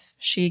off,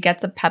 she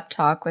gets a pep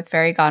talk with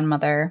Fairy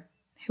Godmother,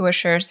 who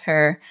assures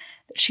her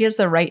that she has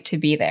the right to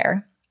be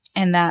there,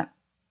 and that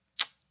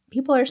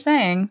people are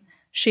saying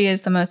she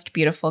is the most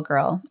beautiful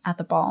girl at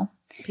the ball.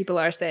 People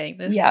are saying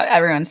this. Yeah,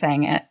 everyone's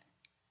saying it.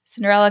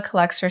 Cinderella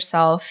collects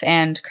herself,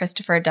 and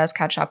Christopher does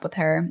catch up with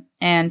her,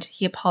 and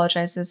he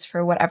apologizes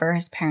for whatever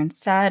his parents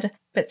said,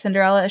 but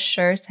Cinderella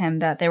assures him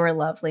that they were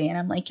lovely, and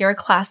I'm like, you're a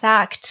class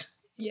act.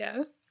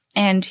 Yeah.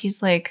 And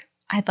he's like,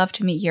 I'd love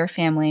to meet your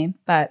family,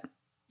 but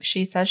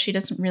she says she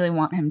doesn't really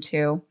want him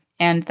to,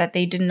 and that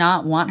they did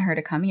not want her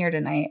to come here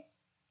tonight.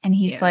 And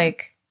he's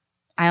like,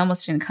 I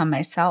almost didn't come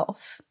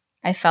myself.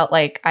 I felt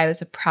like I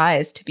was a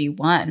prize to be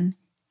won.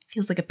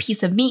 Feels like a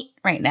piece of meat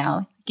right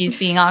now. He's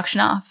being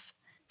auctioned off.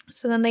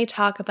 So then they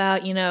talk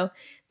about,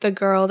 the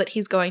girl that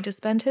he's going to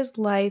spend his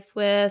life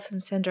with.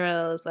 And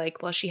Cinderella's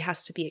like, well, she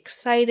has to be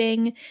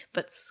exciting,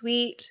 but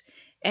sweet,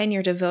 and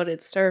your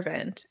devoted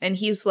servant. And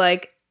he's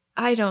like,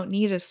 I don't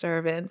need a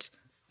servant.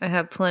 I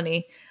have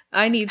plenty.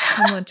 I need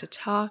someone to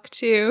talk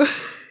to.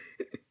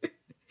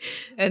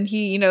 And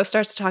he,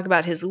 starts to talk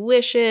about his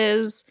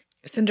wishes.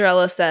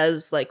 Cinderella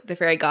says, the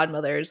fairy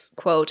godmother's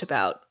quote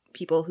about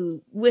people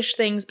who wish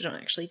things but don't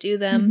actually do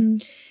them. Mm-hmm.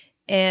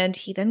 And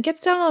he then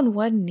gets down on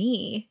one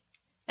knee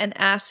and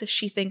asks if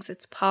she thinks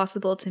it's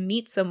possible to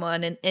meet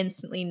someone and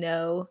instantly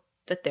know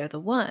that they're the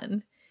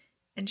one.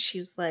 And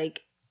she's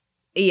like,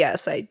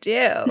 yes, I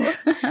do.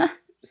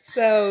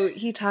 So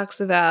he talks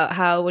about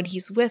how when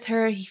he's with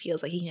her, he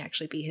feels like he can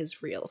actually be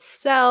his real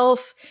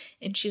self.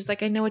 And she's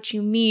like, I know what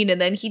you mean. And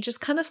then he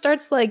just kind of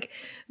starts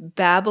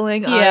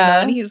babbling on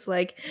and on. He's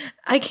like,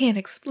 I can't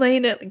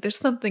explain it. There's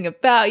something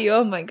about you.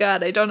 Oh my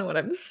God, I don't know what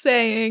I'm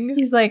saying.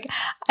 He's like,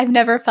 I've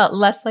never felt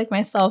less like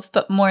myself,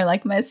 but more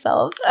like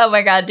myself. Oh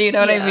my God, do you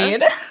know what I mean?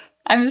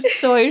 I'm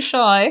so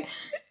shy.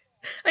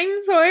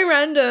 I'm so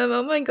random.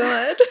 Oh my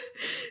God.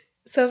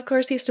 So of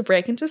course he has to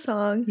break into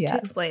song to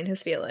explain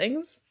his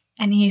feelings.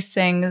 And he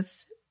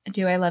sings,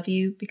 do I love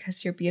you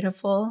because you're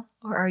beautiful?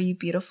 Or are you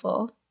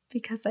beautiful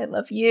because I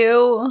love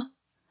you?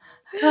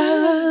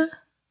 And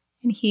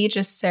he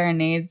just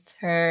serenades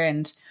her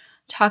and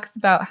talks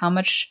about how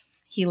much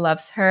he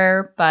loves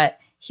her, but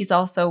he's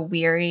also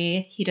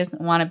weary. He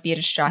doesn't want to be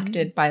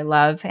distracted by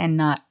love and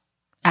not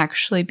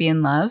actually be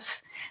in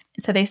love.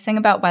 So they sing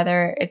about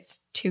whether it's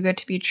too good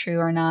to be true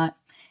or not,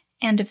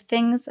 and if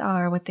things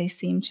are what they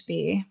seem to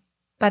be.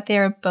 But they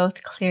are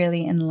both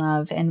clearly in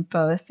love and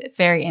both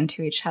very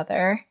into each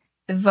other.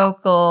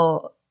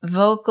 Vocally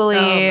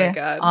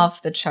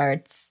off the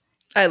charts.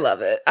 I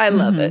love it. I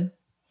love it.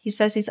 He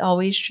says he's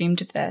always dreamed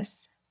of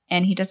this,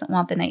 and he doesn't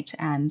want the night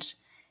to end.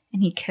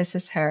 And he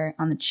kisses her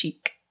on the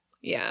cheek.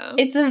 Yeah.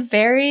 It's a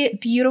very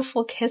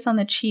beautiful kiss on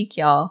the cheek,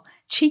 y'all.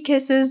 Cheek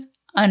kisses,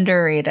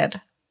 underrated.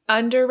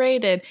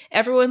 Underrated.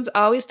 Everyone's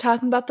always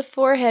talking about the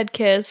forehead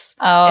kiss.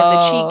 Oh. And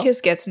the cheek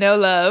kiss gets no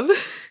love.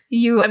 I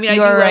do love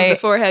the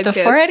forehead kiss.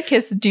 The forehead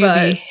kiss do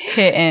be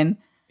hitting.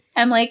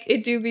 I'm like,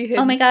 it do be hitting.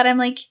 Oh my God, I'm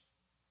like,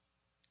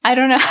 I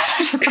don't know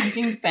how to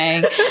fucking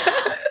say.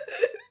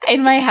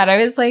 In my head, I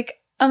was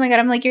like, oh my God,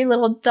 I'm like your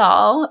little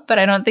doll. But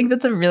I don't think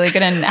that's a really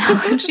good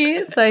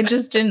analogy. So I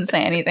just didn't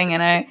say anything,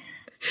 and I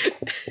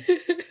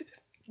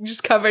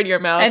just covered your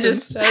mouth.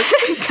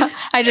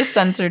 I just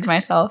censored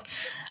myself.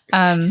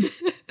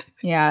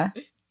 Yeah.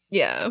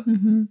 Yeah.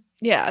 Mm-hmm.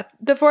 Yeah.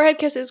 The forehead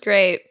kiss is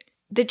great.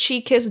 The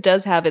cheek kiss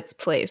does have its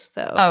place,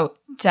 though. Oh,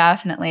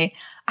 definitely.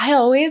 I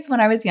always, when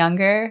I was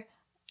younger,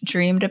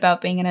 dreamed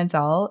about being an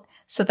adult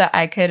so that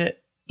I could,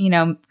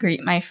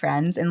 greet my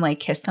friends and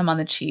kiss them on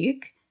the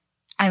cheek.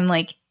 I'm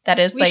like, that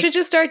is we should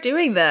just start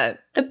doing that.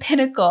 The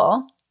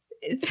pinnacle.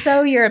 It's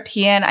so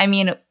European. I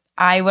mean,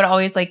 I would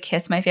always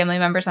kiss my family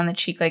members on the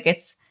cheek.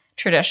 It's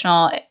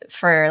traditional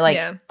for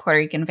Puerto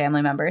Rican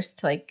family members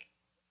to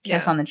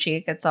kiss on the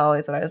cheek. It's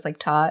always what I was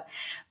taught.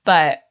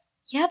 But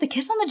yeah, the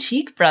kiss on the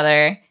cheek,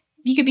 brother.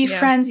 You could be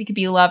friends, you could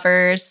be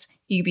lovers,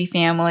 you could be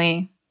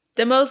family.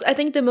 I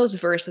think the most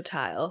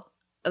versatile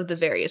of the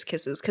various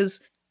kisses, because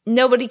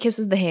nobody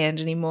kisses the hand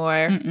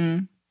anymore.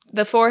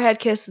 The forehead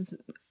kiss is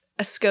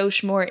a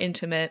skosh more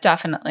intimate.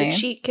 Definitely. The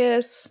cheek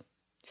kiss,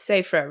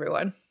 Safe for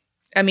everyone.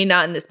 I mean,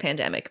 not in this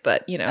pandemic,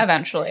 but, you know.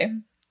 Eventually.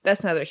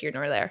 That's neither here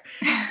nor there.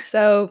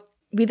 So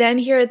we then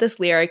hear this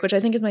lyric, which I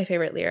think is my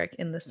favorite lyric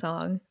in the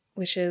song,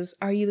 which is,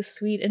 "Are you the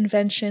sweet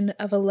invention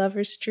of a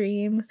lover's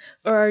dream?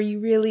 Or are you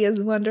really as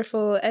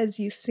wonderful as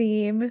you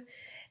seem?"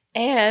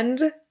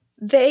 And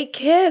they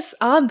kiss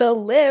on the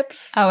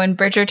lips. Oh, and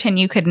Bridgerton,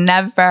 you could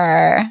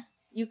never.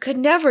 You could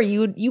never.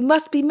 You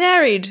must be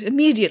married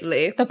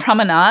immediately. The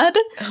promenade?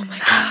 Oh my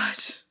God.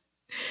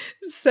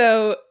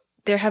 So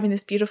they're having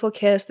this beautiful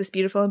kiss, this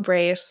beautiful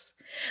embrace.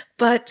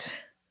 But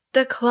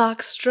the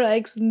clock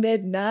strikes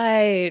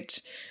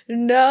midnight.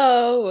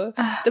 No.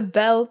 The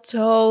bell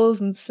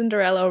tolls and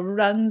Cinderella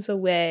runs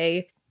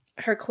away.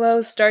 Her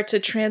clothes start to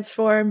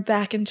transform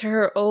back into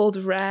her old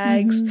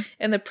rags,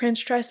 and the prince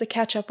tries to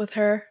catch up with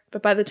her,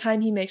 but by the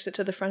time he makes it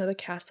to the front of the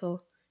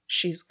castle,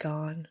 she's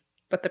gone.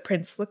 But the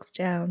prince looks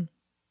down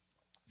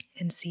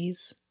and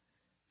sees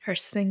her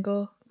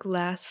single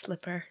glass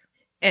slipper.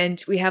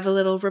 And we have a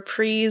little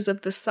reprise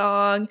of the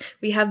song.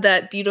 We have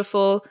that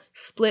beautiful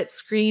split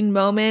screen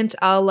moment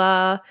a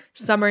la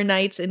Summer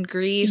Nights in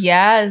Greece.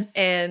 Yes.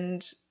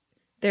 And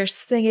they're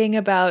singing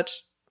about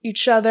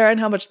each other and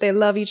how much they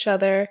love each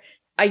other.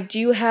 I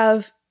do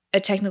have a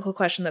technical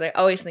question that I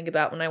always think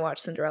about when I watch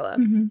Cinderella.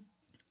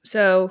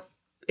 So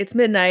it's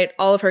midnight.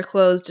 All of her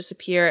clothes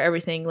disappear.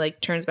 Everything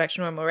like turns back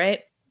to normal,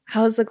 right?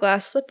 How does the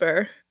glass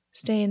slipper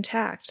stay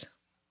intact?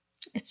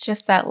 It's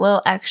just that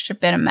little extra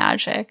bit of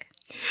magic.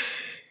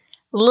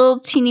 Little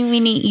teeny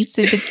weeny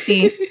itsy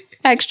bitsy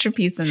extra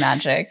piece of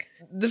magic.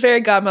 The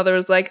fairy godmother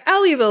was like,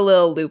 I'll leave a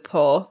little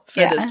loophole for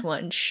this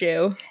one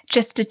shoe.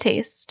 Just a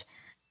taste.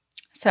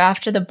 So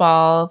after the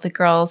ball, the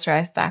girls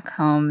drive back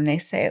home and they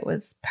say it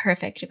was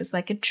perfect. It was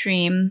like a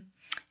dream.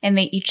 And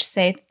they each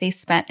say they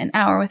spent an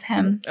hour with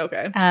him.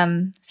 Okay.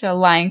 So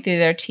lying through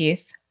their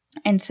teeth.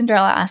 And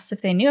Cinderella asks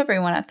if they knew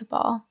everyone at the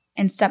ball.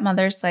 And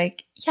stepmother's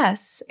like,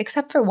 yes,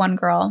 except for one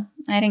girl.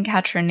 I didn't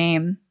catch her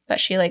name, but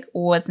she like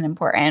wasn't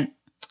important.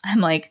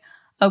 I'm like,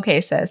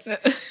 okay, sis.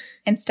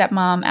 And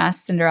stepmom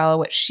asks Cinderella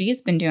what she's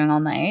been doing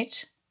all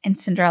night. And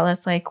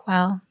Cinderella's like,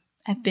 well,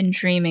 I've been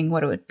dreaming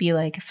what it would be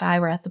like if I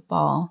were at the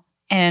ball.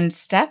 And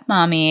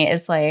stepmommy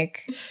is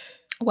like,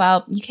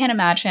 well, you can't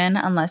imagine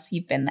unless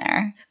you've been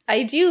there.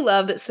 I do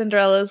love that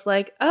Cinderella's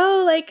like,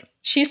 oh, like.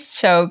 She's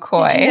so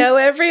coy. Did you know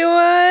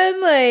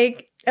everyone?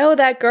 Like, oh,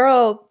 that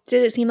girl,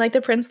 did it seem like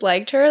the prince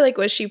liked her? Like,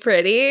 was she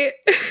pretty?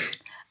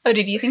 Oh,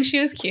 did you think she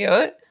was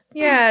cute?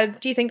 Yeah.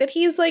 Do you think that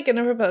he's like going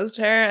to propose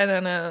to her? I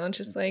don't know.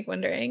 Just like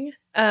wondering.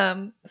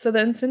 So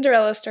then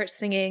Cinderella starts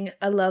singing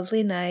A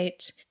Lovely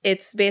Night.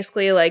 It's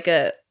basically like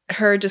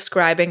her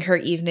describing her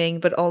evening,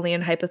 but only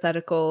in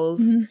hypotheticals.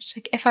 She's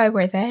like, if I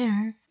were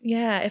there.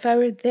 Yeah, if I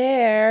were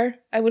there,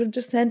 I would have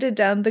descended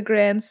down the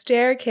grand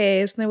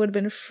staircase and I would have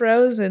been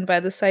frozen by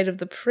the sight of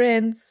the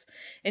prince.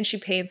 And she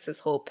paints this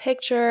whole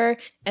picture,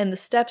 and the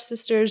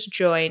stepsisters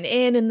join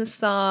in the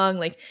song,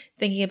 like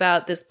thinking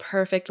about this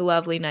perfect,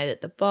 lovely night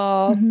at the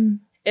ball.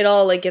 It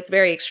all like gets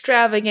very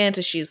extravagant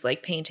as she's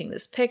like painting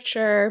this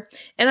picture.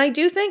 And I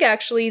do think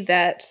actually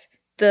that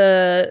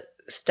the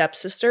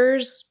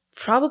stepsisters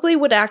probably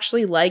would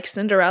actually like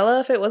Cinderella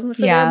if it wasn't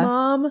for their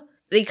mom.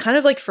 They kind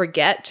of like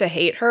forget to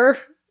hate her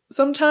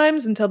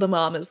sometimes until the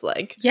mom is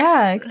like,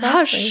 yeah, exactly.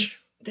 Hush,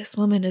 this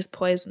woman is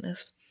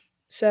poisonous.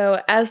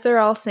 So as they're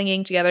all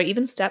singing together,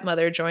 even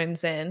stepmother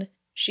joins in.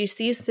 She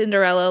sees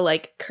Cinderella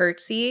like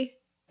curtsy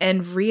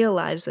and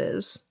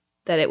realizes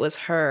that it was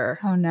her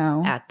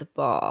at the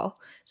ball.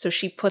 So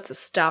she puts a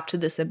stop to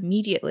this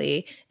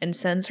immediately and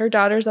sends her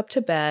daughters up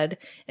to bed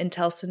and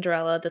tells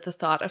Cinderella that the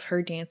thought of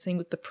her dancing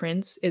with the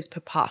prince is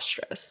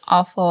preposterous.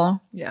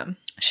 Awful. Yeah.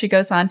 She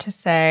goes on to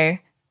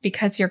say,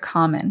 because you're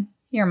common.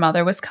 Your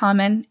mother was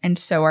common, and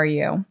so are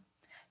you.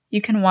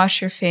 You can wash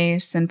your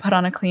face and put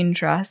on a clean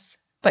dress,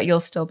 but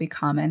you'll still be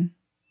common.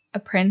 A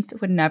prince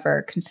would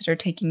never consider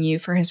taking you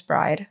for his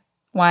bride.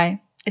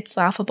 Why? It's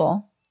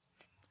laughable.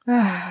 Oh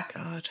my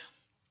God.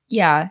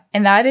 Yeah,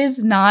 and that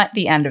is not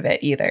the end of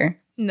it either.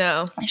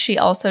 No. She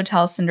also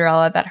tells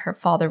Cinderella that her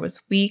father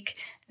was weak,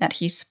 that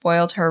he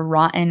spoiled her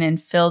rotten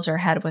and filled her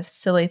head with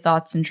silly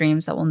thoughts and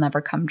dreams that will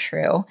never come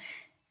true.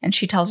 And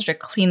she tells her to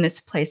clean this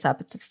place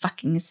up. It's a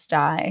fucking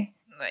sty.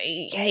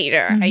 I hate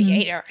her. I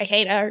hate her. I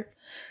hate her.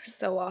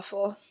 So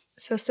awful.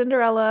 So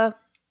Cinderella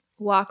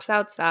walks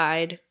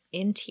outside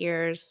in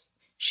tears.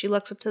 She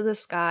looks up to the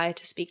sky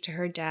to speak to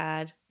her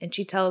dad. And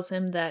she tells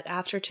him that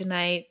after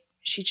tonight,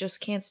 she just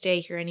can't stay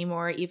here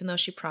anymore, even though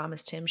she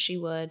promised him she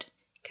would.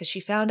 Because she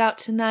found out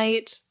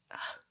tonight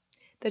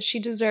that she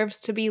deserves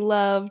to be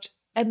loved.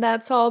 And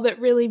that's all that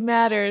really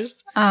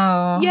matters.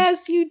 Oh.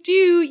 Yes, you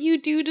do.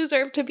 You do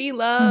deserve to be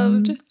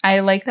loved. I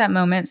like that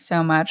moment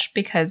so much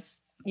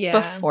because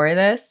before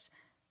this,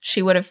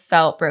 she would have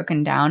felt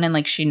broken down and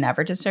like she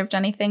never deserved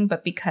anything.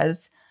 But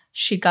because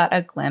she got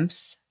a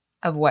glimpse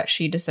of what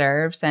she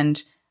deserves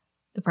and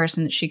the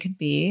person that she could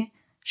be,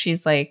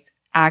 she's like,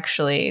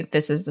 actually,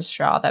 this is the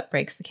straw that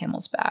breaks the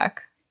camel's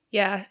back.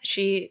 Yeah,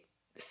 she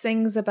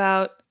sings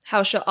about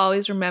how she'll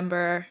always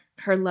remember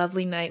her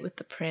lovely night with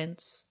the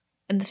prince.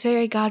 And the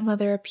fairy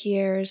godmother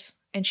appears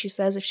And she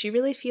says if she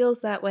really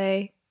feels that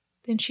way,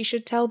 then she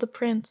should tell the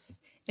prince.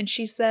 And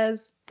she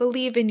says,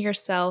 believe in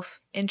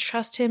yourself and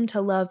trust him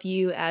to love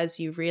you as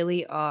you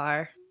really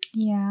are.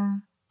 Yeah.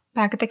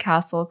 Back at the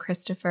castle,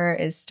 Christopher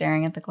is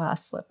staring at the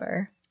glass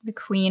slipper. The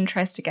queen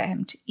tries to get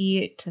him to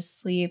eat, to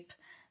sleep,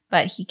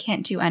 but he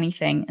can't do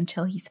anything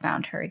until he's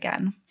found her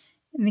again.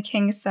 And the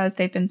king says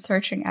they've been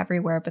searching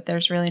everywhere, but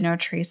there's really no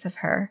trace of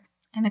her.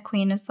 And the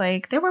queen is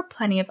like, there were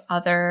plenty of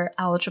other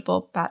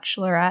eligible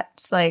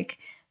bachelorettes. Like,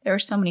 there were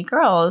so many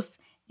girls.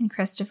 And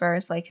Christopher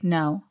is like,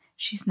 no,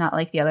 she's not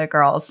like the other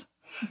girls.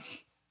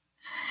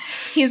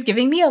 He's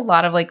giving me a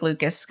lot of like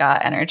Lucas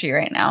Scott energy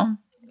right now.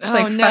 Just,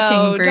 fucking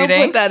brooding.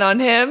 Don't put that on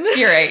him.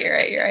 You're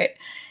right.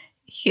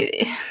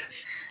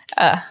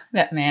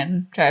 That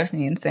man drives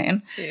me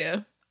insane.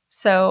 Yeah.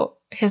 So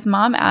his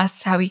mom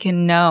asks how he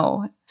can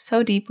know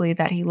so deeply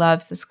that he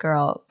loves this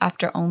girl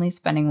after only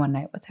spending one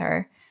night with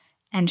her.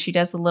 And she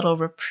does a little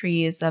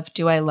reprise of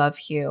Do I Love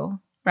You,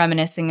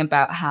 reminiscing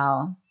about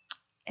how,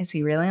 is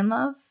he really in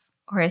love?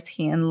 Or is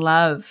he in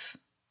love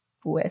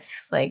with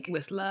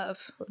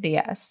love?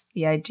 Yes,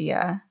 the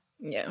idea.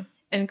 Yeah.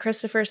 And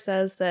Christopher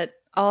says that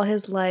all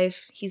his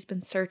life he's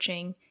been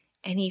searching,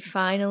 and he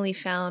finally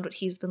found what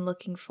he's been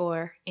looking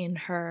for in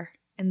her.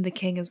 And the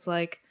king is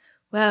like,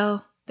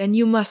 well, then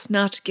you must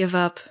not give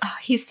up. Oh,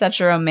 he's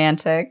such a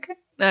romantic.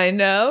 I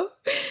know.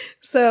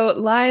 So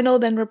Lionel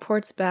then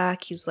reports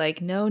back. He's like,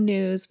 no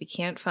news. We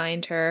can't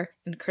find her.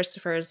 And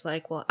Christopher is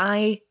like, well,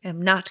 I am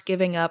not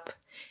giving up.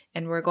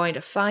 And we're going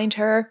to find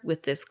her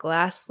with this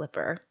glass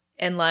slipper.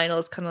 And Lionel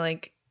is kind of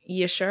like,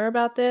 you sure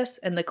about this?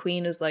 And the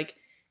queen is like,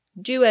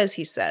 do as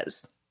he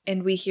says.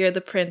 And we hear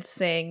the prince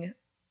sing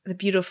the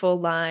beautiful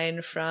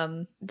line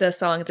from the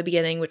song at the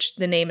beginning, which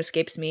the name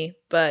escapes me,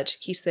 but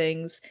he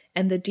sings,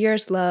 and the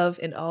dearest love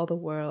in all the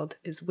world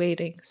is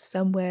waiting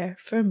somewhere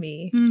for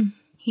me.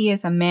 He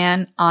is a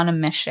man on a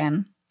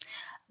mission.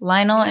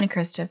 Lionel and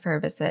Christopher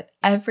visit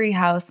every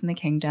house in the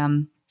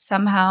kingdom.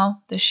 Somehow,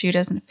 the shoe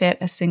doesn't fit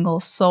a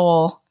single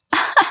soul.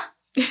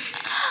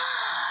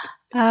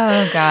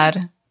 Oh,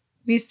 God.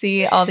 We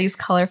see all these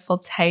colorful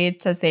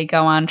tights as they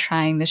go on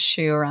trying the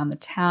shoe around the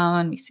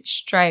town. We see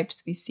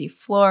stripes. We see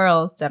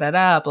florals,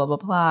 da-da-da, blah, blah,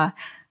 blah.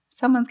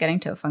 Someone's getting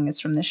toe fungus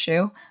from this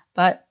shoe,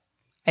 but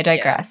I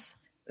digress.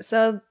 Yeah.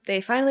 So they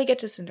finally get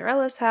to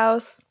Cinderella's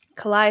house.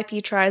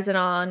 Calliope tries it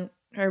on.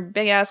 Her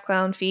big-ass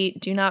clown feet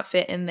do not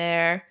fit in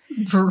there.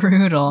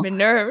 Brutal.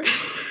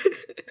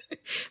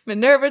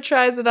 Minerva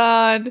tries it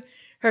on.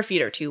 Her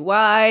feet are too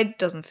wide.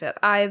 Doesn't fit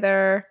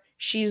either.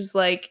 She's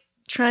like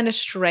trying to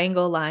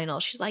strangle Lionel.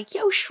 She's like,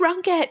 yo,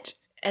 shrunk it.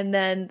 And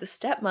then the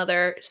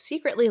stepmother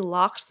secretly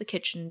locks the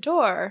kitchen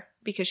door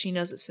because she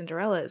knows that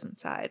Cinderella is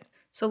inside.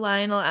 So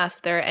Lionel asks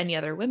if there are any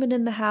other women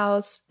in the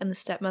house. And the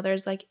stepmother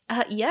is like,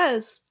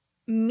 yes,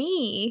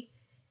 me.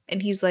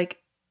 And he's like,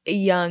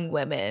 young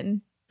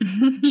women.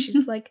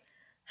 She's like,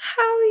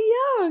 how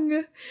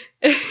young?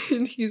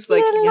 And he's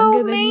like, little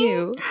younger than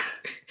you.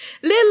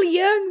 Little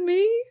young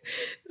me.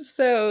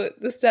 So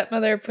the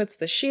stepmother puts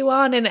the shoe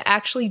on and it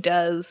actually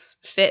does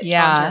fit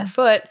onto her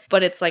foot,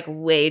 but it's like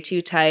way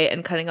too tight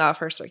and cutting off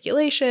her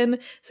circulation.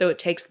 So it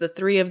takes the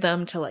three of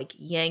them to like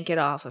yank it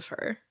off of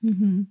her.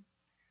 Mm-hmm.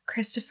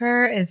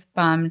 Christopher is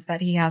bummed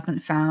that he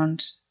hasn't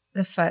found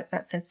the foot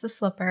that fits the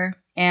slipper.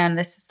 And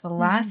this is the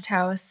last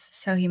house.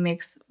 So he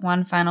makes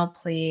one final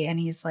plea and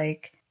he's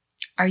like,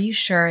 are you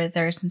sure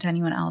there isn't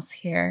anyone else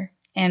here?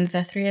 And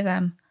the three of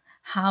them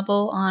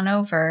hobble on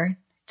over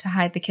to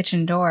hide the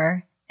kitchen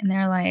door. And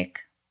they're like,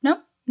 nope,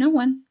 no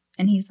one.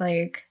 And he's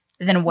like,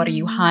 then what are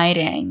you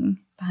hiding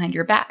behind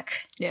your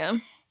back? Yeah.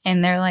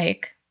 And they're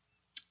like,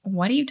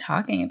 what are you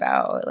talking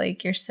about?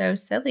 Like, you're so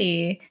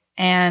silly.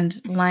 And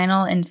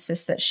Lionel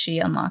insists that she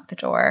unlock the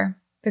door.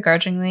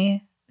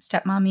 Begrudgingly,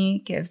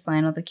 stepmommy gives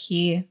Lionel the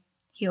key.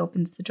 He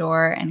opens the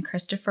door and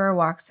Christopher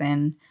walks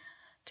in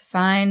to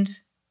find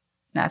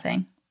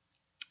nothing.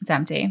 It's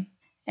empty.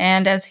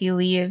 And as he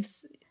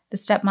leaves, the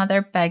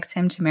stepmother begs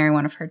him to marry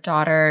one of her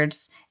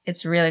daughters.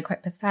 It's really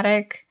quite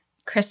pathetic.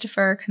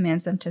 Christopher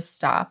commands them to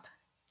stop.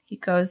 He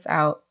goes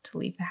out to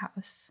leave the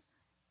house.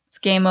 It's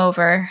game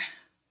over.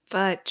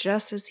 But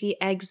just as he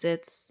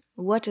exits,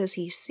 what does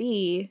he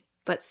see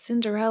but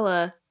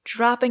Cinderella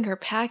dropping her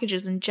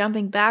packages and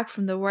jumping back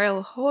from the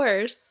royal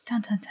horse?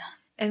 Dun, dun, dun.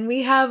 And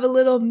we have a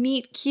little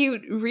meet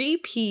cute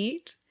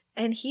repeat.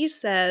 And he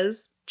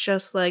says,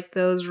 just like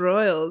those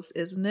royals,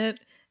 isn't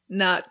it?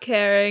 Not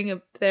caring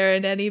if they're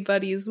in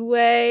anybody's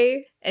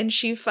way. And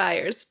she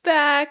fires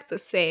back the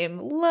same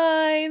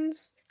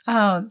lines.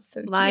 Oh, it's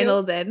so cute.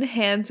 Lionel then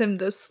hands him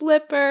the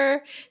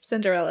slipper.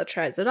 Cinderella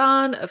tries it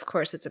on. Of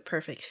course, it's a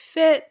perfect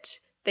fit.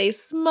 They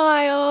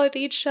smile at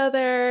each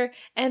other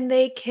and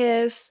they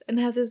kiss and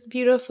have this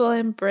beautiful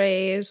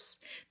embrace.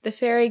 The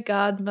fairy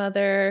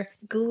godmother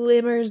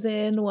glimmers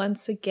in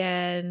once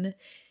again.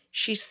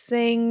 She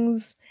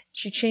sings.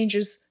 She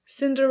changes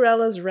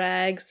Cinderella's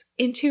rags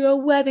into a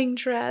wedding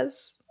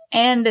dress.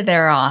 And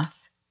they're off.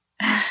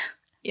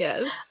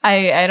 Yes.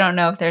 I don't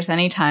know if there's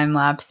any time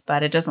lapse,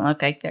 but it doesn't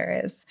look like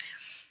there is.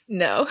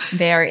 No.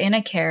 They are in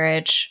a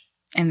carriage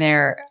and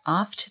they're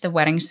off to the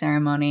wedding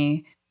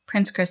ceremony.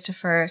 Prince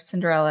Christopher,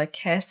 Cinderella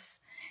kiss.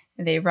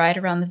 They ride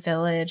around the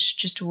village,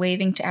 just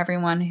waving to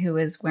everyone who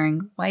is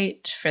wearing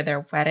white for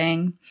their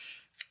wedding,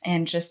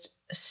 and just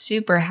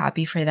super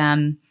happy for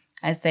them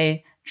as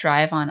they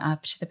drive on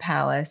up to the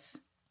palace.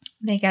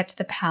 They get to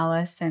the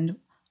palace and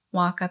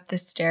walk up the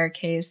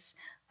staircase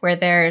where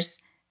there's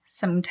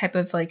some type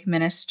of like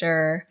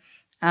minister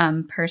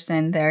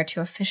person there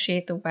to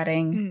officiate the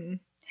wedding.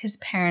 His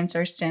parents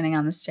are standing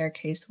on the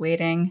staircase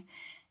waiting,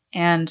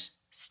 and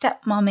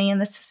stepmommy and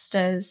the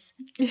sisters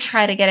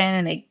try to get in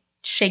and they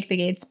shake the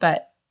gates,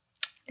 but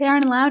they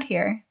aren't allowed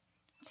here.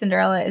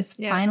 Cinderella is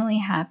finally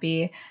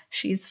happy.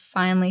 She's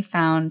finally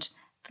found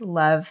the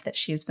love that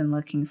she's been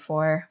looking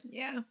for.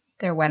 Yeah.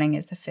 Their wedding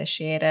is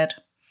officiated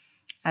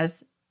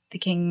as the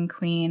king and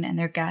queen and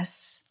their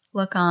guests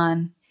look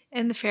on.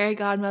 And the fairy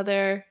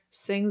godmother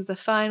sings the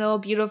final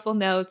beautiful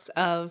notes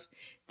of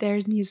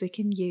 "There's music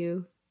in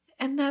you."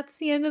 And that's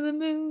the end of the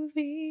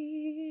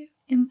movie.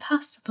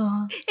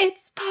 Impossible.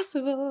 It's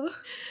possible.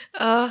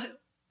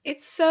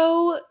 It's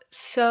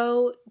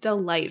so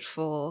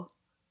delightful.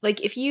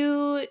 Like, if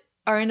you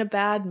are in a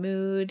bad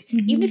mood,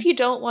 even if you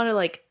don't want to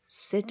like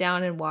sit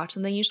down and watch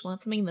something, you just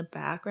want something in the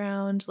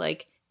background,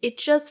 like, it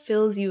just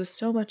fills you with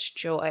so much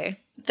joy.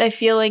 I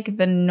feel like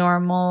the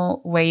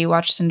normal way you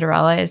watch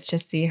Cinderella is to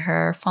see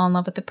her fall in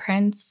love with the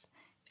prince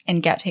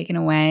and get taken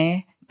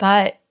away.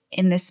 But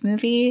in this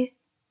movie,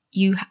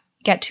 you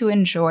get to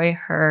enjoy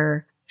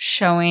her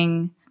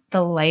showing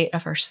the light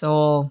of her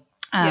soul,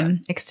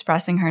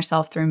 expressing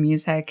herself through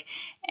music,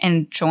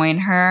 and join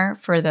her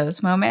for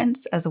those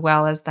moments as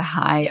well as the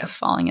high of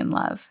falling in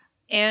love.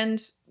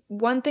 And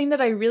one thing that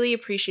I really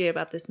appreciate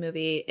about this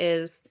movie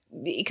is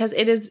because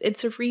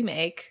it's a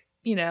remake,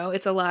 you know,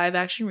 it's a live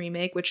action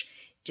remake, which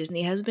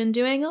Disney has been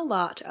doing a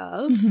lot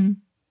of.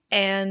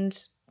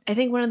 And I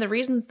think one of the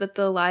reasons that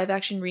the live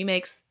action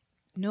remakes,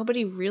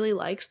 nobody really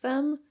likes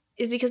them,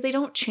 is because they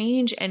don't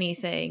change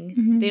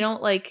anything. They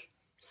don't like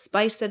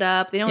spice it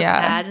up. They don't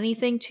add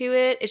anything to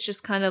it. It's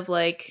just kind of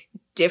like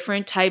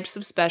different types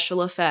of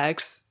special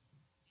effects.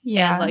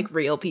 And like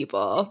real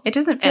people. It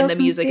doesn't feel And the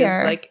music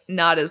sincere. is like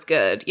not as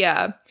good.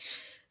 Yeah.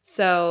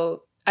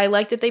 So I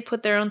like that they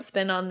put their own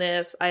spin on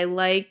this. I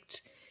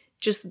liked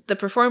just the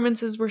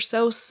performances were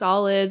so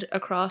solid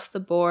across the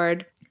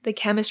board. The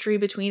chemistry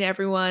between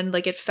everyone,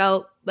 like it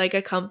felt like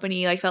a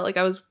company. I felt like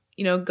I was,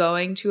 you know,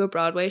 going to a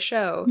Broadway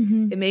show.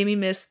 It made me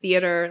miss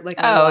theater. Like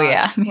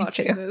me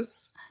watching too.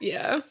 this.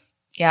 Yeah.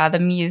 Yeah, the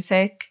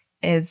music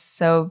is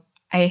so,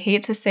 I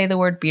hate to say the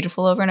word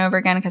beautiful over and over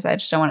again because I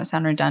just don't want to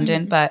sound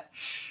redundant, but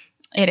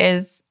it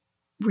is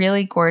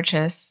really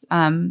gorgeous.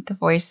 The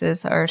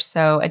voices are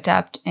so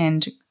adept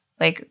and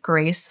like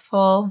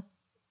graceful.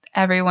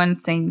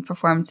 Everyone's singing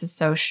performance is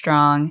so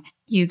strong.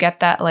 You get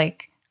that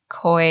like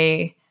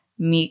coy,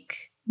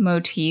 meek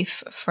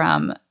motif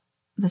from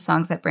the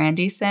songs that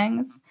Brandy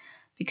sings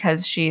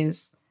because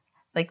she's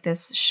like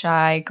this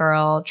shy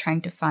girl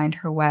trying to find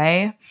her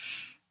way.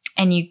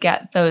 And you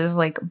get those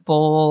like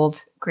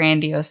bold,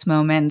 grandiose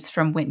moments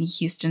from Whitney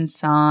Houston's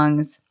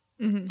songs.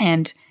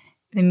 And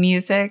the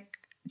music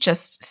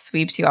just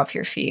sweeps you off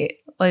your feet.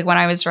 Like when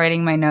I was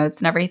writing my notes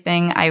and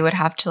everything, I would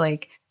have to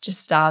like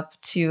just stop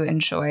to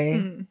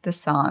enjoy the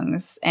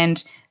songs.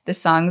 And the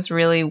songs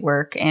really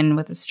work in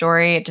with the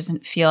story. It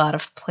doesn't feel out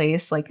of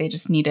place like they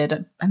just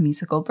needed a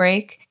musical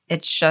break.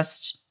 It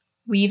just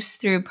weaves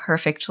through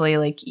perfectly.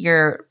 Like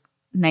you're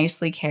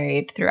nicely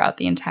carried throughout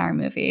the entire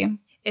movie.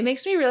 It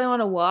makes me really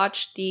want to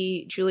watch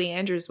the Julie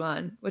Andrews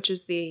one, which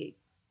is the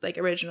like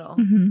original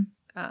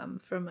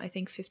from I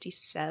think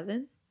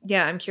 57.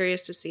 Yeah, I'm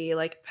curious to see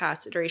like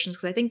past iterations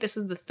because I think this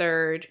is the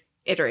third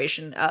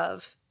iteration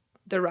of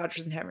the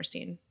Rodgers and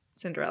Hammerstein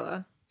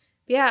Cinderella.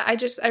 But yeah,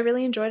 I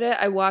really enjoyed it.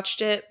 I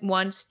watched it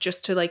once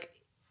just to like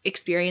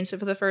experience it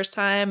for the first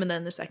time and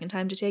then the second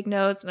time to take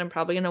notes, and I'm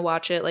probably going to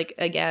watch it like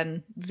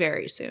again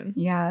very soon.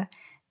 Yeah.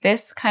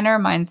 This kind of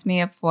reminds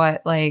me of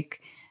what like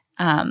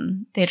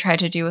they tried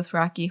to do with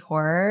Rocky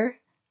Horror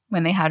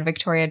when they had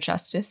Victoria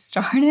Justice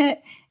star in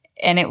it,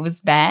 and it was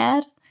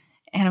bad.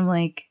 And I'm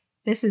like,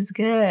 this is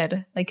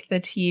good. Like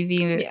the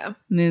TV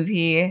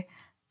movie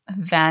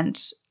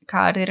event.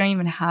 God, they don't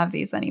even have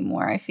these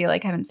anymore. I feel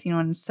like I haven't seen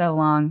one in so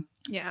long.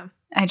 Yeah.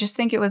 I just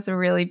think it was a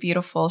really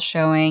beautiful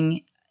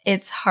showing.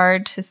 It's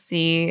hard to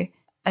see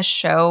a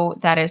show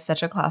that is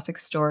such a classic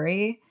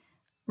story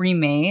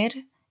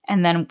remade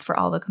and then for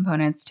all the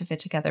components to fit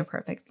together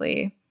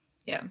perfectly.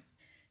 Yeah.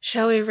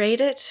 Shall we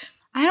rate it?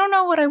 I don't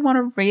know what I want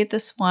to rate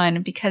this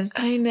one because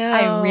I know.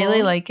 I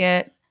really like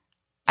it.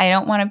 I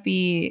don't want to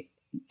be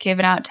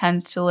giving out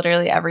 10s to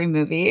literally every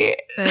movie.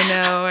 I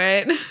know,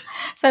 right?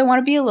 So I want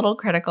to be a little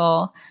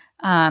critical.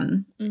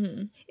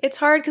 It's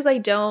hard because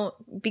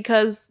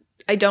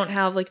I don't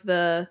have like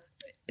the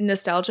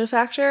nostalgia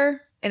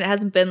factor, and it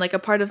hasn't been like a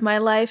part of my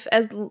life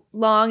as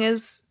long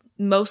as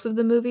most of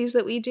the movies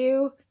that we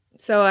do.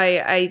 So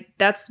I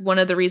that's one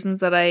of the reasons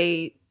that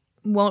I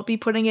won't be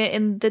putting it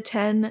in the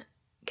 10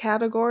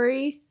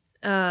 category.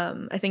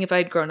 I think if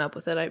I'd grown up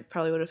with it, I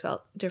probably would have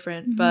felt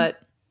different. But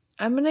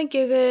I'm going to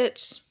give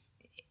it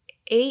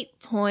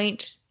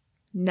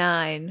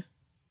 8.9.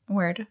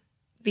 Word.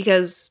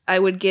 Because I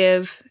would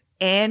give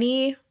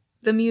Annie,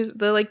 the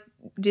like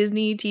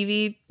Disney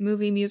TV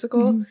movie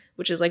musical,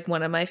 which is like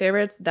one of my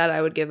favorites, that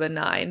I would give a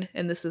 9.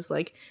 And this is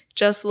like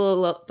just a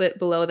little bit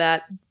below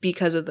that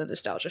because of the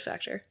nostalgia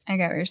factor. I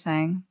get what you're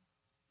saying.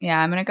 Yeah,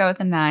 I'm going to go with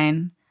a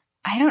 9.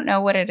 I don't know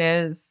what it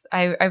is.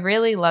 I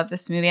really love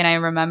this movie, and I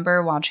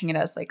remember watching it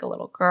as like a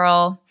little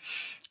girl.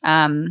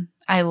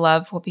 I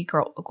love Whoopi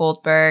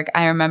Goldberg.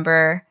 I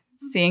remember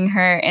seeing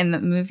her in the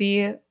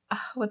movie,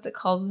 what's it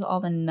called, with all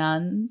the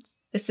nuns?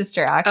 The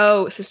Sister Act.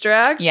 Oh, Sister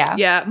Act? Yeah.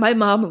 Yeah, my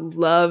mom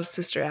loves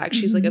Sister Act.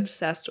 She's like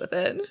obsessed with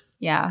it.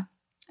 Yeah.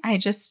 I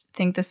just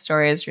think the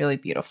story is really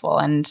beautiful,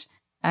 and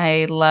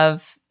I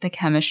love the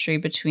chemistry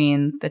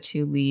between the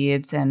two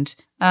leads, and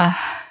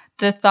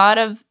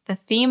the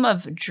theme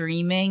of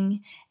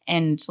dreaming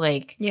and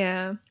like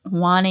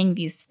wanting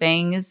these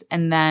things,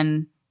 and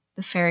then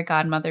the fairy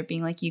godmother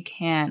being like, you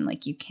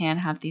can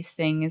have these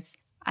things.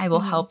 I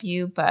will help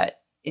you,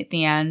 but at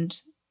the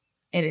end,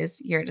 it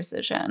is your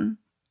decision.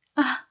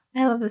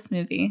 I love this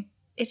movie.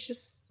 It's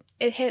just,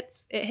 it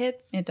hits.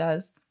 It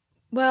does.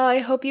 Well, I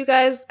hope you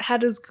guys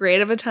had as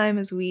great of a time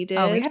as we did.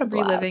 Oh, we had a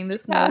blast. Reliving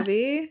this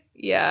movie.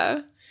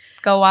 Yeah.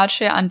 Go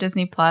watch it on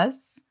Disney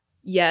Plus.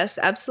 Yes,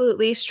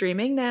 absolutely.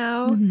 Streaming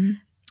now.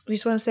 We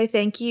just want to say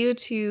thank you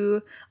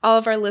to all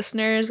of our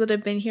listeners that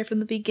have been here from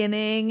the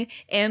beginning,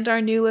 and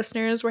our new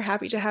listeners. We're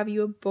happy to have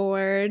you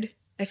aboard.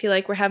 I feel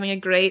like we're having a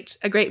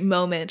great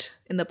moment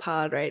in the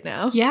pod right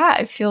now. Yeah,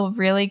 I feel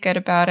really good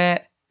about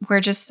it. We're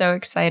just so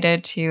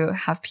excited to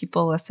have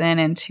people listen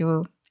and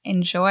to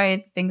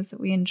enjoy things that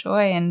we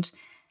enjoy, and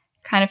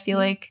kind of feel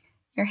like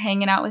you're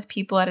hanging out with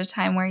people at a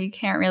time where you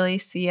can't really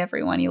see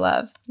everyone you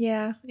love.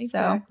 Yeah,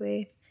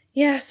 exactly.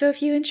 So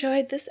if you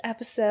enjoyed this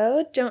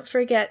episode, don't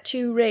forget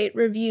to rate,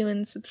 review,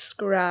 and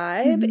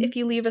subscribe. If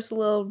you leave us a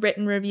little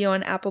written review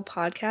on Apple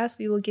Podcasts,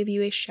 we will give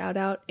you a shout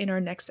out in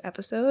our next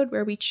episode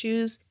where we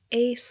choose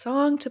a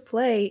song to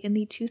play in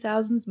the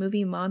 2000s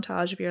movie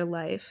montage of your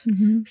life.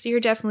 So you're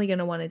definitely going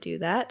to want to do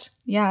that.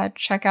 Yeah,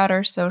 check out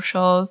our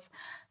socials.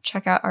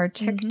 Check out our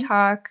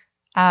TikTok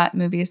at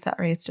Movies That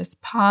Raised Us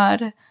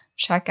Pod.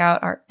 Check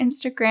out our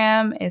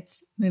Instagram.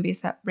 It's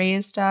Movies That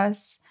Raised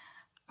Us.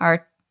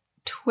 Our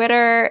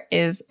Twitter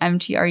is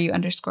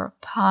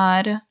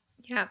MTRU_pod.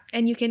 Yeah,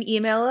 and you can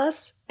email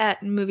us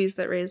at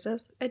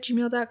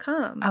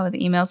moviesthatraisedus@gmail.com. Oh, the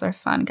emails are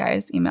fun,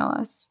 guys. Email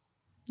us.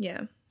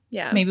 Yeah.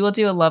 Maybe we'll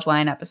do a Love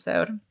Line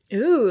episode.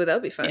 Ooh,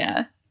 that'll be fun.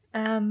 Yeah.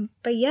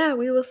 But yeah,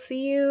 we will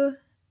see you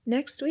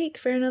next week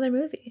for another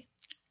movie.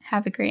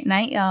 Have a great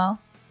night, y'all.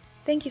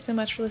 Thank you so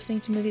much for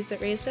listening to Movies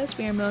That Raised Us.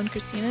 We are Mo and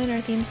Christina, and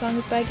our theme song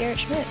is by Garrett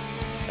Schmidt.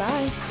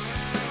 Bye.